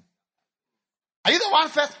anointing. Are you the one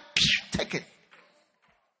first? Take it.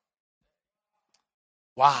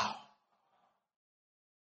 Wow.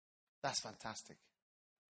 That's fantastic.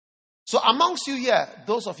 So amongst you here,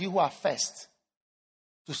 those of you who are first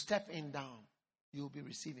to step in down, you will be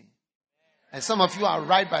receiving. And some of you are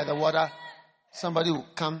right by the water. Somebody will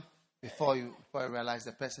come before you realize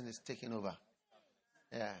the person is taking over.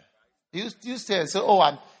 Yeah. You say, oh,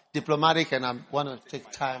 I'm diplomatic and I want to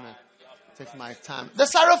take time and take my time. The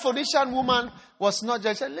Syrophoenician woman was not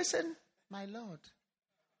just, listen, my Lord,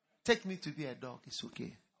 take me to be a dog. It's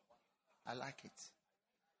okay. I like it.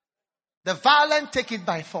 The violent take it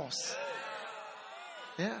by force.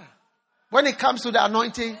 Yeah. When it comes to the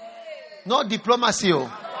anointing, no diplomacy.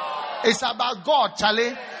 It's about God,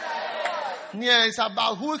 Charlie. Yeah, it's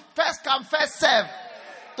about who first come, first serve.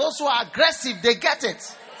 Those who are aggressive, they get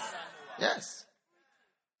it. Yes.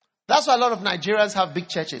 That's why a lot of Nigerians have big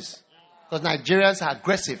churches. Because Nigerians are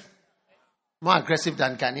aggressive. More aggressive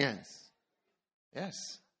than Ghanaians.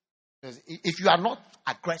 Yes. Because if you are not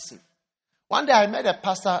aggressive. One day I met a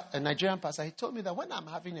pastor, a Nigerian pastor. He told me that when I'm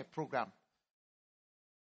having a program,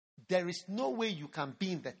 there is no way you can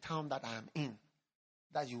be in the town that I am in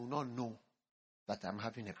that you will not know that I'm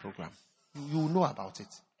having a program. You will know about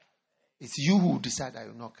it. It's you who decide I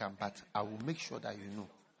will not come, but I will make sure that you know.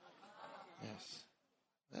 Yes.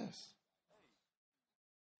 Yes.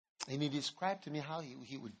 And he described to me how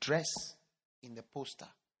he would dress in the poster.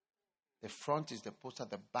 The front is the poster,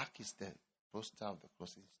 the back is the poster of the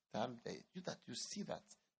cross. Stand there. You see that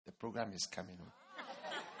the program is coming on.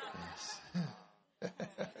 Yes.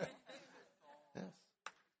 Yes.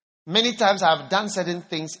 Many times I've done certain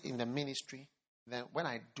things in the ministry. Then when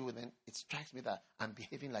I do, then it strikes me that I'm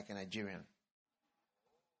behaving like a Nigerian.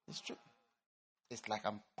 It's true. It's like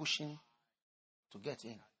I'm pushing to get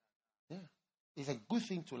in. Yeah. It's a good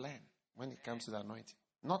thing to learn when it comes to the anointing.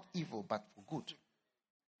 Not evil, but for good.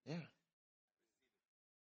 Yeah.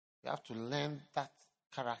 You have to learn that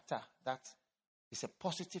character. That is a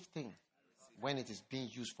positive thing when it is being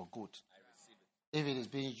used for good. If it is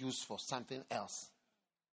being used for something else,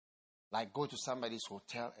 like go to somebody's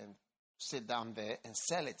hotel and sit down there and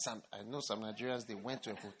sell it. I know some Nigerians, they went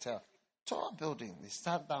to a hotel, tall building. They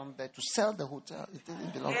sat down there to sell the hotel. It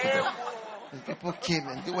didn't belong to them. And people came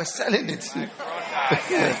and they were selling it.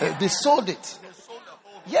 They sold it.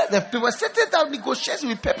 Yeah, they were sitting down negotiating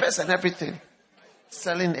with papers and everything.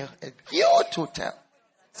 Selling a huge hotel.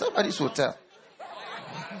 Somebody's hotel.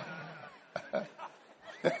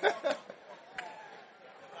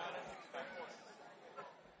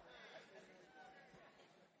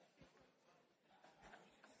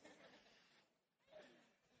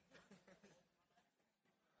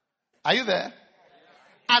 Are you there?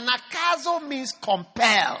 Anakazo means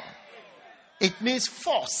compel. It means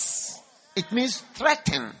force. It means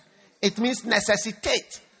threaten. It means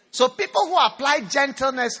necessitate. So people who apply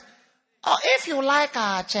gentleness, if you like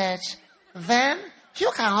our church, then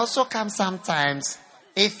you can also come sometimes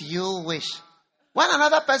if you wish. When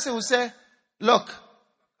another person will say, look,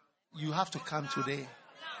 you have to come today.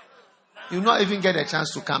 You'll not even get a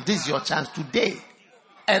chance to come. This is your chance today.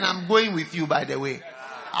 And I'm going with you, by the way.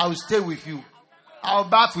 I'll stay with you. I'll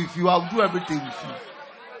bath with you. I'll do everything with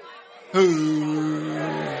you.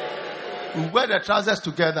 We'll wear the trousers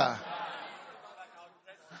together.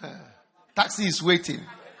 Taxi is waiting.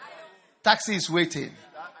 Taxi is waiting.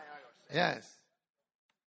 Yes.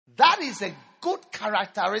 That is a good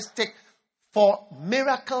characteristic for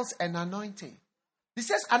miracles and anointing. This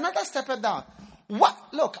says another step down.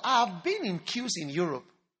 What? Look, I've been in queues in Europe.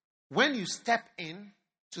 When you step in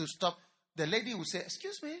to stop, the lady will say,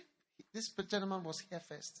 excuse me, this gentleman was here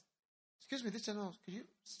first. Excuse me, this gentleman, could you,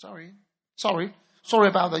 sorry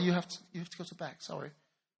about that. You have to go to back. Sorry.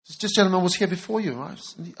 This gentleman was here before you.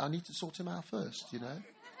 I need to sort him out first, you know.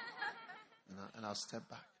 And I'll step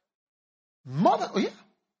back. Mother, oh yeah,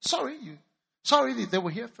 sorry, they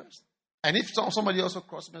were here first. And if somebody also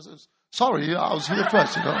crossed me and says, sorry, I was here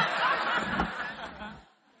first, you know.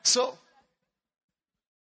 So,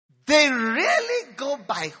 they really go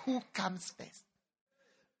by who comes first.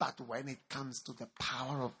 But when it comes to the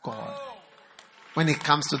power of God, when it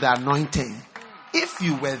comes to the anointing, if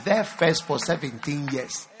you were there first for 17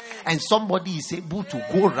 years, and somebody is able to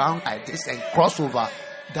go around like this and cross over,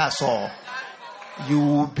 that's all. you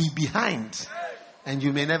will be behind and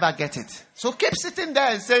you may never get it. So keep sitting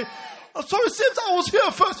there and say, oh, sorry, since I was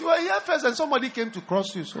here first, you were here first and somebody came to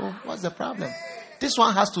cross you. So what's the problem? This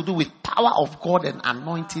one has to do with power of God and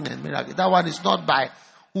anointing and miracle. That one is not by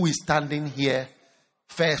who is standing here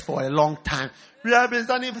first for a long time. We have been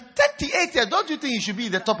standing for 38 years. Don't you think you should be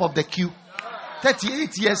in the top of the queue?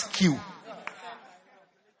 38 years queue.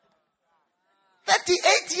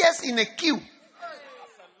 38 years in a queue.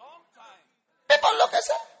 People look and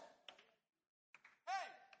say,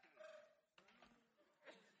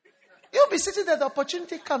 you'll be sitting there, the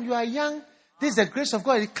opportunity comes, you are young, this is the grace of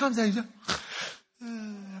God, it comes and you say,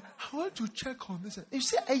 I want to check on this. You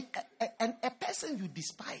see, a person you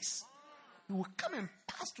despise, you will come and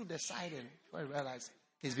pass to the side and you realize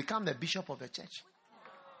he's become the bishop of the church.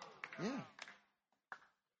 Yeah.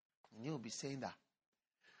 And you'll be saying that.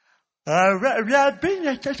 We have been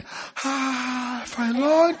in church for a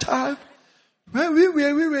long time. When we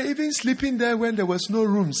were even sleeping there when there was no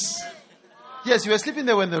rooms. Yes, you were sleeping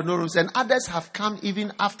there when there were no rooms. And others have come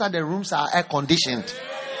even after the rooms are air conditioned.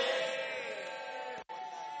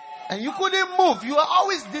 And you couldn't move. You were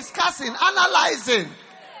always discussing, analyzing,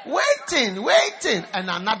 waiting. And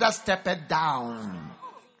another stepped down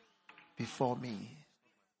before me.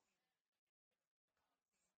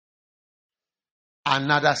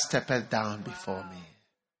 Another stepped down before me.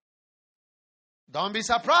 Don't be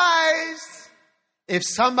surprised if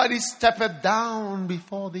somebody stepped down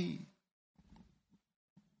before thee.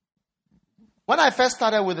 When I first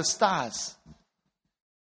started with the stars,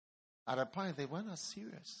 at a point they weren't as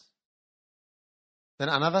serious. Then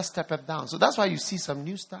another stepped down. So that's why you see some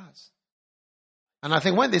new stars. And I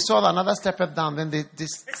think when they saw another stepped down, then they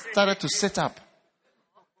started to sit up.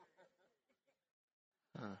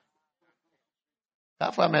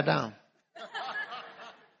 That's why I'm down.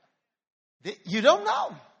 You don't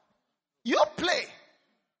know. You play.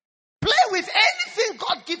 Play with anything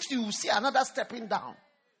God gives you. You see another stepping down.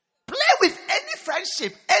 Play with any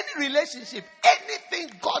friendship, any relationship, anything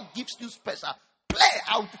God gives you special. Play.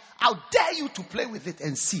 I'll dare you to play with it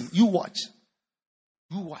and see. You watch.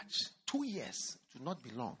 2 years. It will not be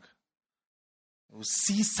long. You will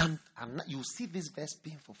see this verse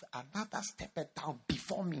being fulfilled. Another step down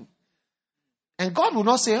before me. And God will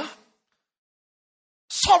not say,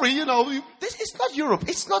 sorry, this is not Europe.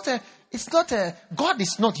 God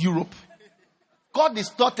is not Europe. God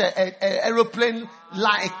is not an aeroplane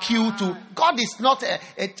like queue to. God is not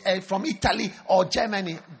from Italy or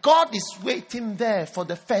Germany. God is waiting there for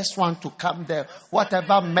the first one to come there,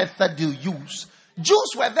 whatever method you use.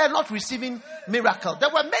 Jews were there not receiving miracle. There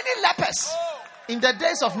were many lepers in the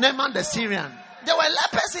days of Naaman the Syrian. There were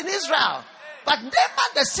lepers in Israel. But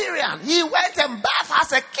Naaman the Syrian, he went and bathed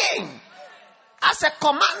as a king. As a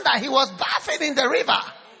commander, he was bathing in the river.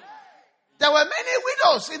 There were many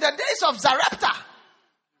widows in the days of Zarepta.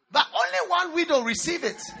 But only one widow received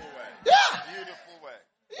it. Yeah.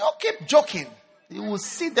 You keep joking. You will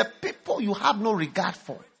see the people you have no regard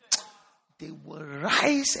for. They will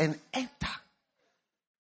rise and enter.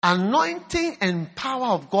 Anointing and power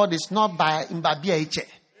of God is not by Imbabieche.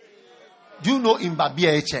 Do you know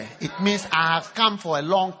Imbabieche? It means I have come for a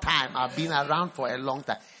long time. I've been around for a long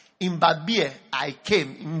time. Imbabie, I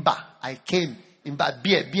came. Imba, I came.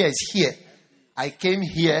 Imbabie, Bia is here. I came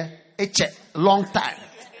here. Eche, long time.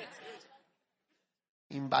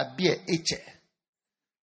 Imbabie, Eche.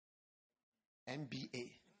 MBA.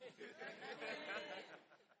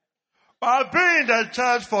 I've been in the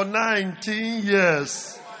church for 19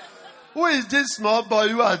 years. Who is this small boy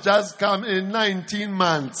who has just come in 19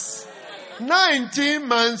 months? 19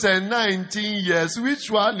 months and 19 years. Which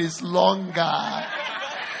one is longer?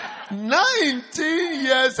 19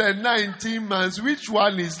 years and 19 months. Which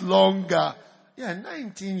one is longer? Yeah,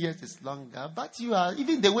 19 years is longer. But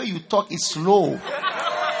even the way you talk is slow.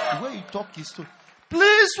 The way you talk is slow.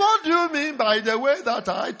 Please, what do you mean by the way that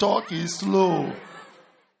I talk is slow?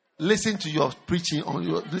 Listen to your preaching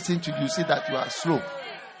listen to you, see that you are slow.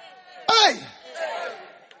 Hey!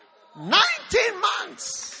 19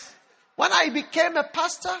 months. When I became a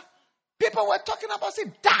pastor, people were talking about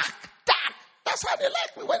it. Dark. That's how they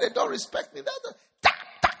like me when they don't respect me.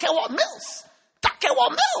 Takewa Mills.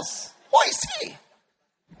 Who is he?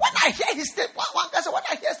 When I hear his name, one guy said, when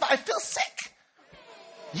I hear his name, I feel sick.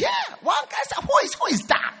 Yeah. One guy said, who is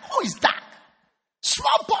that?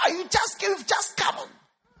 Small boy, you just come on.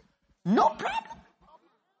 No problem.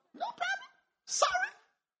 Sorry.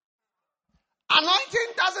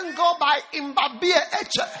 Anointing doesn't go by Imbabie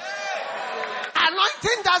Eche.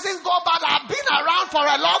 Anointing doesn't go by I've been around for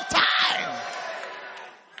a long time.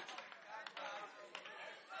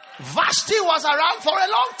 Vashti was around for a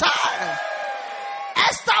long time.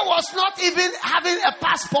 Esther was not even having a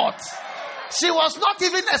passport. She was not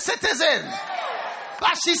even a citizen.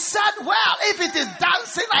 But she said, well, if it is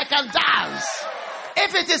dancing, I can dance.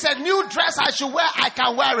 If it is a new dress I should wear, I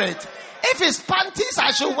can wear it. If it's panties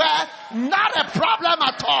I should wear, not a problem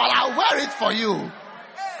at all. I'll wear it for you.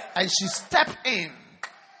 And she stepped in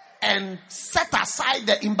and set aside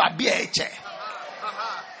the Imbabieche.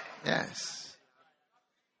 Yes.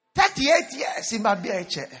 38 years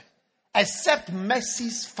Imbabieche. Except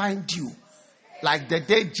mercies find you. Like the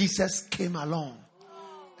day Jesus came along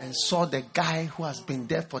and saw the guy who has been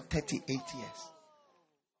there for 38 years.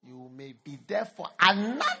 You may be there for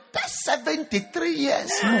another 73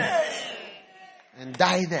 years more and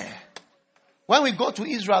die there. When we go to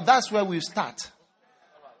Israel, that's where we start.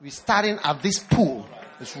 We're starting at this pool.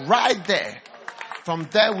 It's right there. From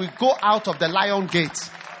there, we go out of the Lion Gate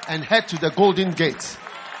and head to the Golden Gate.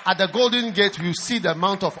 At the Golden Gate, you see the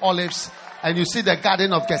Mount of Olives and you see the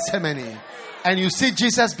Garden of Gethsemane. And you see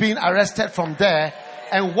Jesus being arrested from there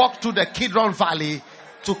and walk through the Kidron Valley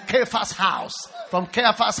to Caiaphas' house. From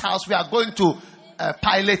Caiaphas' house, we are going to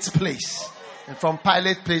Pilate's place. And from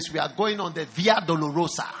Pilate's place, we are going on the Via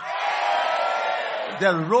Dolorosa.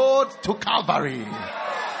 The road to Calvary.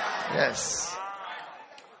 Yes.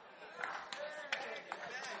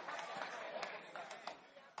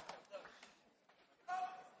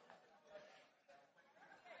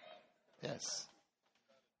 Yes.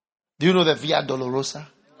 Do you know the Via Dolorosa?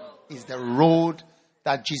 Is the road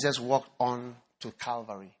that Jesus walked on to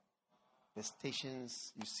Calvary. The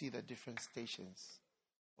stations, you see the different stations.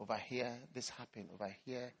 Over here, this happened. Over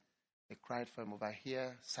here, they cried for him. Over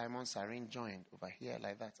here, Simon Cyrene joined. Over here,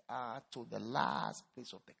 like that. To the last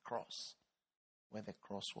place of the cross, where the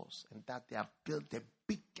cross was. And that they have built the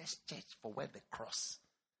biggest church for where the cross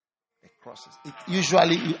is. It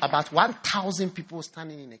usually about 1,000 people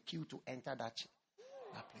standing in a queue to enter that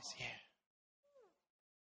place here.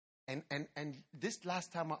 And this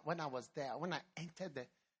last time when I was there, when I entered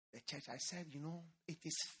the church, I said, it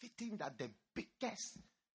is fitting that the biggest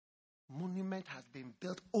monument has been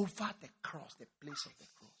built over the cross, the place of the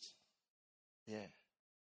cross. Yeah.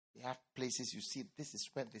 They have places you see, this is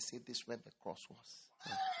where they say this is where the cross was.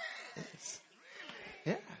 Yeah. Yes.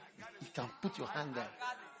 Yeah. You can put your hand there.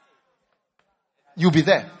 You'll be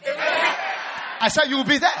there. I said you'll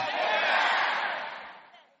be there.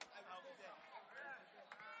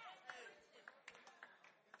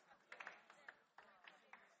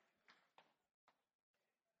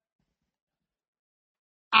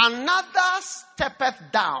 Another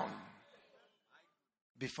steppeth down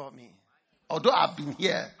before me. Although I've been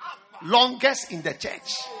here longest in the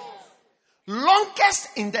church,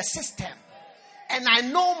 longest in the system, and I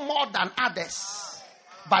know more than others,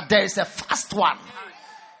 but there is a fast one.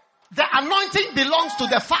 The anointing belongs to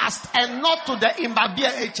the fast and not to the Imbabia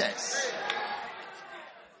HS.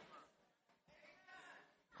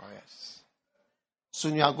 Oh yes.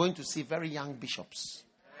 Soon you are going to see very young bishops.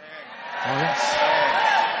 Oh yes.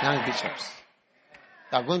 Young bishops.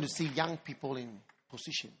 You are going to see young people in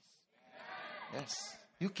positions. Yes.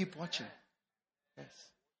 You keep watching. Yes.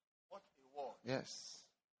 Yes.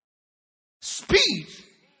 Speed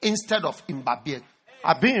instead of Imbabie.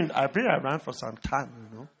 I've been around for some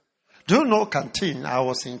time, Do you know Canteen? I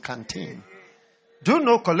was in Canteen. Do you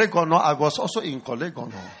know Kolegono? I was also in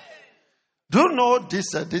Kolegono. Do you know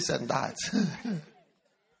this and that?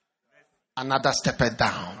 Another step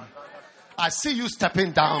down. I see you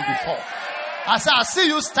stepping down before. I said, I see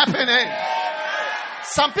you stepping in.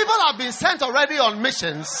 Some people have been sent already on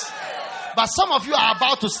missions, but some of you are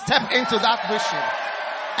about to step into that mission.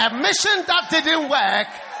 A mission that didn't work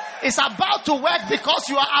is about to work because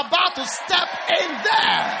you are about to step in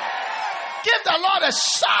there. Give the Lord a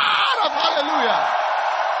shout of hallelujah.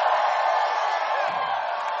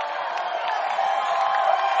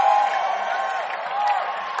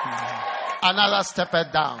 Another step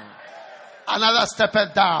down. Another step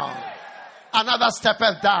down. Another step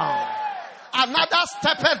down. Another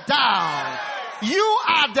step down. You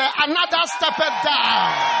are the another step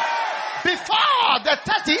down. Before the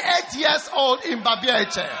 38 years old in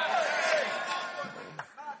Babieche.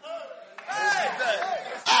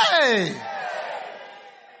 Hey!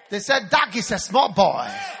 They said, Doug is a small boy.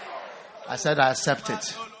 I said, I accept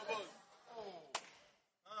it.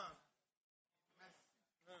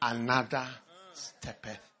 Another step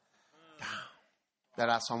down. There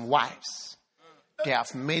are some wives. They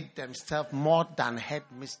have made themselves more than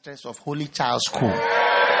headmistress of Holy Child School.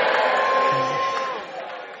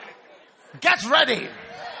 Get ready.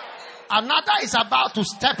 Another is about to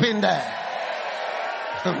step in there.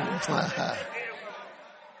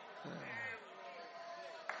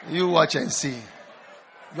 You watch and see.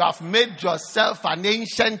 You have made yourself an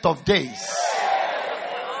ancient of days.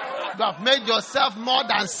 You have made yourself more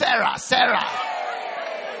than Sarah.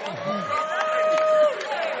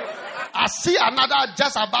 I see another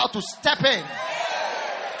just about to step in.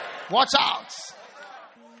 Watch out.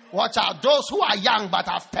 Watch out. Those who are young but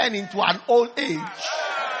have turned into an old age.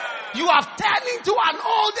 You have turned into an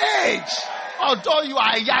old age. Although you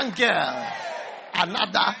are a young girl.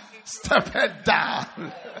 Another stepped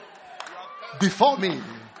down before me.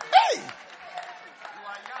 Hey!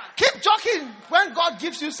 Keep joking when God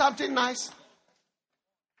gives you something nice.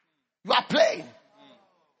 You are playing.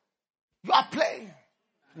 You are playing.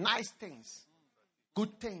 Nice things.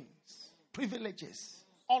 Good things. Privileges.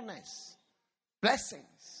 Honors. Blessings.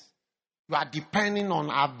 You are depending on,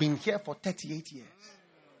 I've been here for 38 years.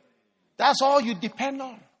 That's all you depend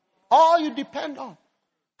on. All you depend on.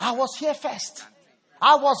 I was here first.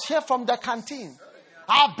 I was here from the canteen.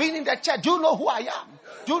 I've been in the church. Do you know who I am?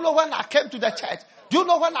 Do you know when I came to the church? Do you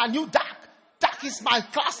know when I knew Dak? Dak is my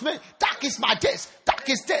classmate. Dak is my this. Dak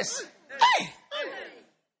is this. Hey!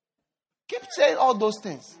 Keep saying all those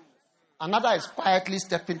things. Another is quietly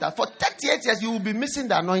stepping down. For 38 years, you will be missing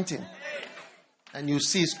the anointing. And you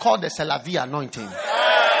see, it's called the Selavi anointing.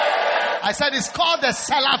 I said it's called the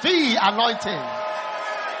Selavi anointing.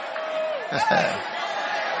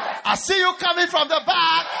 I see you coming from the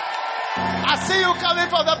back. I see you coming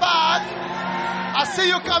from the back. I see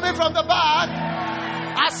you coming from the back.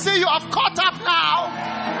 I see you have caught up now.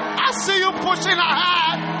 I see you pushing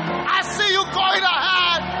ahead. I see you going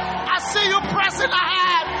ahead. I see you pressing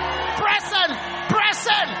ahead. Pressing.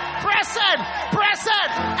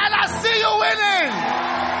 And I see you winning.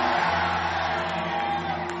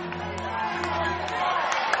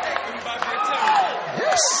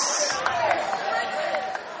 Yes.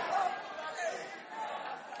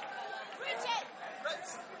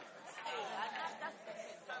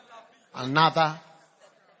 Another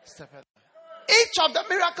step. Each of the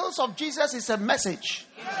miracles of Jesus is a message.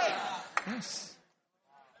 Yes.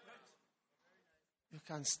 You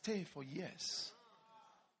can stay for years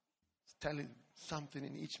telling something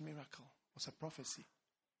in each miracle. It was a prophecy.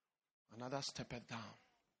 Another step down.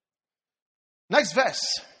 Next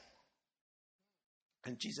verse.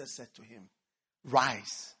 And Jesus said to him,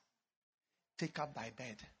 rise, take up thy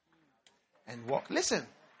bed and walk. Listen,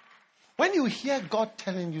 when you hear God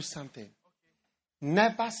telling you something,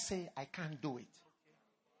 never say, I can't do it.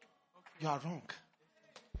 You are wrong.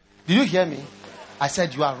 Did you hear me? I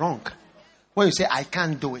said you are wrong. When you say, I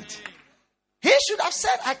can't do it. He should have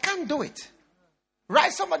said, I can't do it.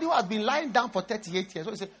 Rise, somebody who has been lying down for 38 years.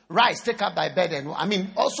 So he said, rise, take up thy bed. And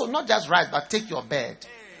also not just rise, but take your bed.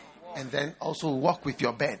 And then also walk with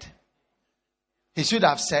your bed. He should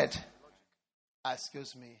have said,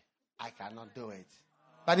 excuse me, I cannot do it.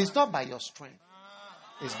 But it's not by your strength.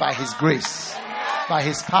 It's by his grace. By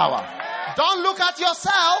his power. Don't look at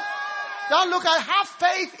yourself. Have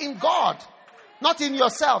faith in God. Not in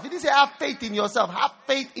yourself. He didn't say have faith in yourself. Have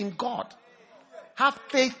faith in God. Have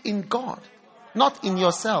faith in God. Not in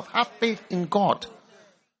yourself. Have faith in God.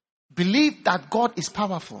 Believe that God is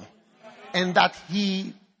powerful. And that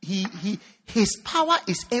his power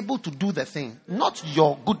is able to do the thing. Not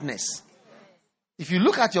your goodness. If you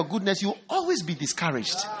look at your goodness, you'll always be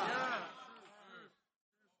discouraged.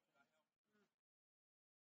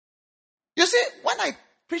 You see, when I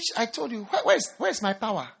preached, I told you, where's my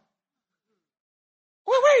power?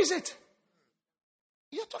 Where is it?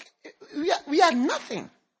 You're talking. We are nothing.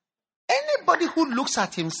 Anybody who looks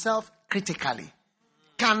at himself critically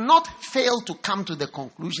cannot fail to come to the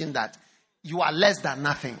conclusion that you are less than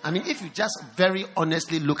nothing. I mean, if you just very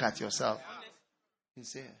honestly look at yourself, you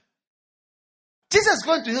say, Jesus is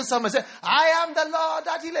going to heal someone and say, I am the Lord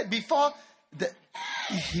that healeth. Before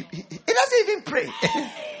he doesn't even pray. He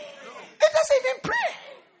doesn't even pray.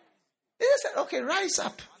 He just said, okay, rise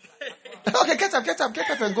up. Okay, get up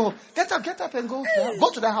and go. Get up and go.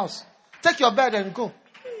 Go to the house. Take your bed and go.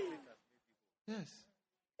 Yes.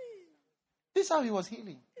 This is how he was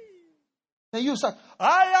healing. Then you said,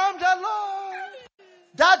 I am the Lord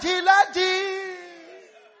that healeth thee.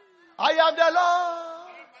 I am the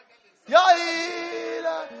Lord, your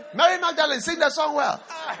healer. Mary Magdalene, sing the song well.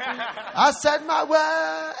 I said my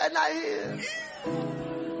word and I heal.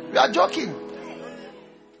 We are joking.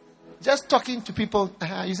 Just talking to people.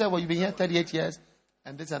 You said, well, you've been here 38 years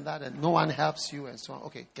and this and that, and no one helps you and so on.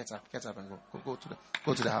 Okay, get up and go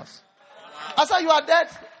to the house. I said, you are dead.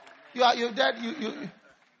 You're dead.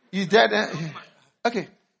 You dead. Okay.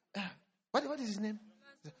 What is his name?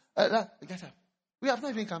 Get up. We have not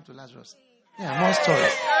even come to Lazarus. Yeah, more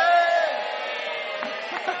stories.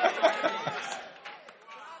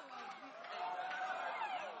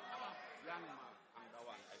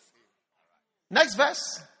 Next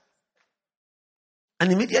verse.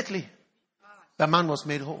 And immediately, the man was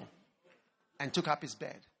made whole and took up his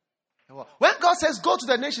bed. When God says, go to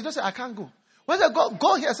the nation, don't say, I can't go. When they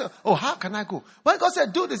go here, say, oh, how can I go? When God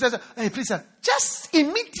said, do this, say, hey, please, sir, just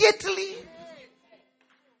immediately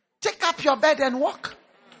take up your bed and walk.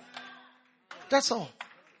 That's all.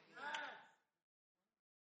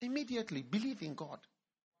 Immediately, believe in God.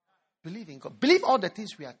 Believe in God. Believe all the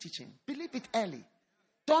things we are teaching. Believe it early.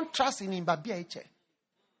 Don't trust in Imbabiache.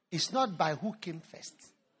 It's not by who came first.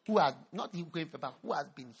 Not who came first, but who has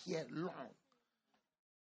been here long.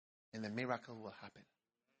 And the miracle will happen.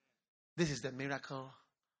 This is the miracle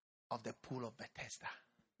of the pool of Bethesda.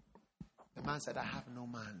 The man said, I have no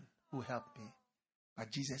man who helped me. But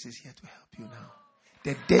Jesus is here to help you now.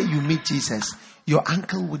 The day you meet Jesus, your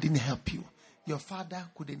uncle wouldn't help you. Your father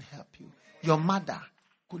couldn't help you. Your mother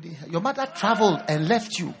couldn't help you. Your mother traveled and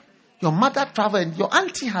left you. Your mother traveled and your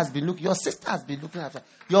auntie has been looking. Your sister has been looking after.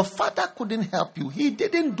 Your father couldn't help you. He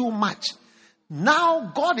didn't do much.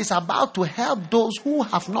 Now God is about to help those who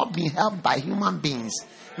have not been helped by human beings.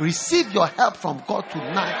 Receive your help from God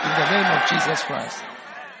tonight in the name of Jesus Christ.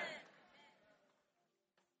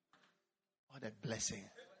 What a blessing.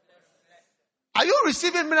 Are you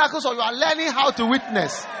receiving miracles or you are learning how to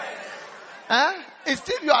witness? It's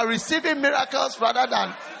if you are receiving miracles rather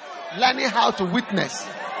than learning how to witness.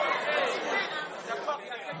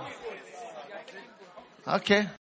 Okay.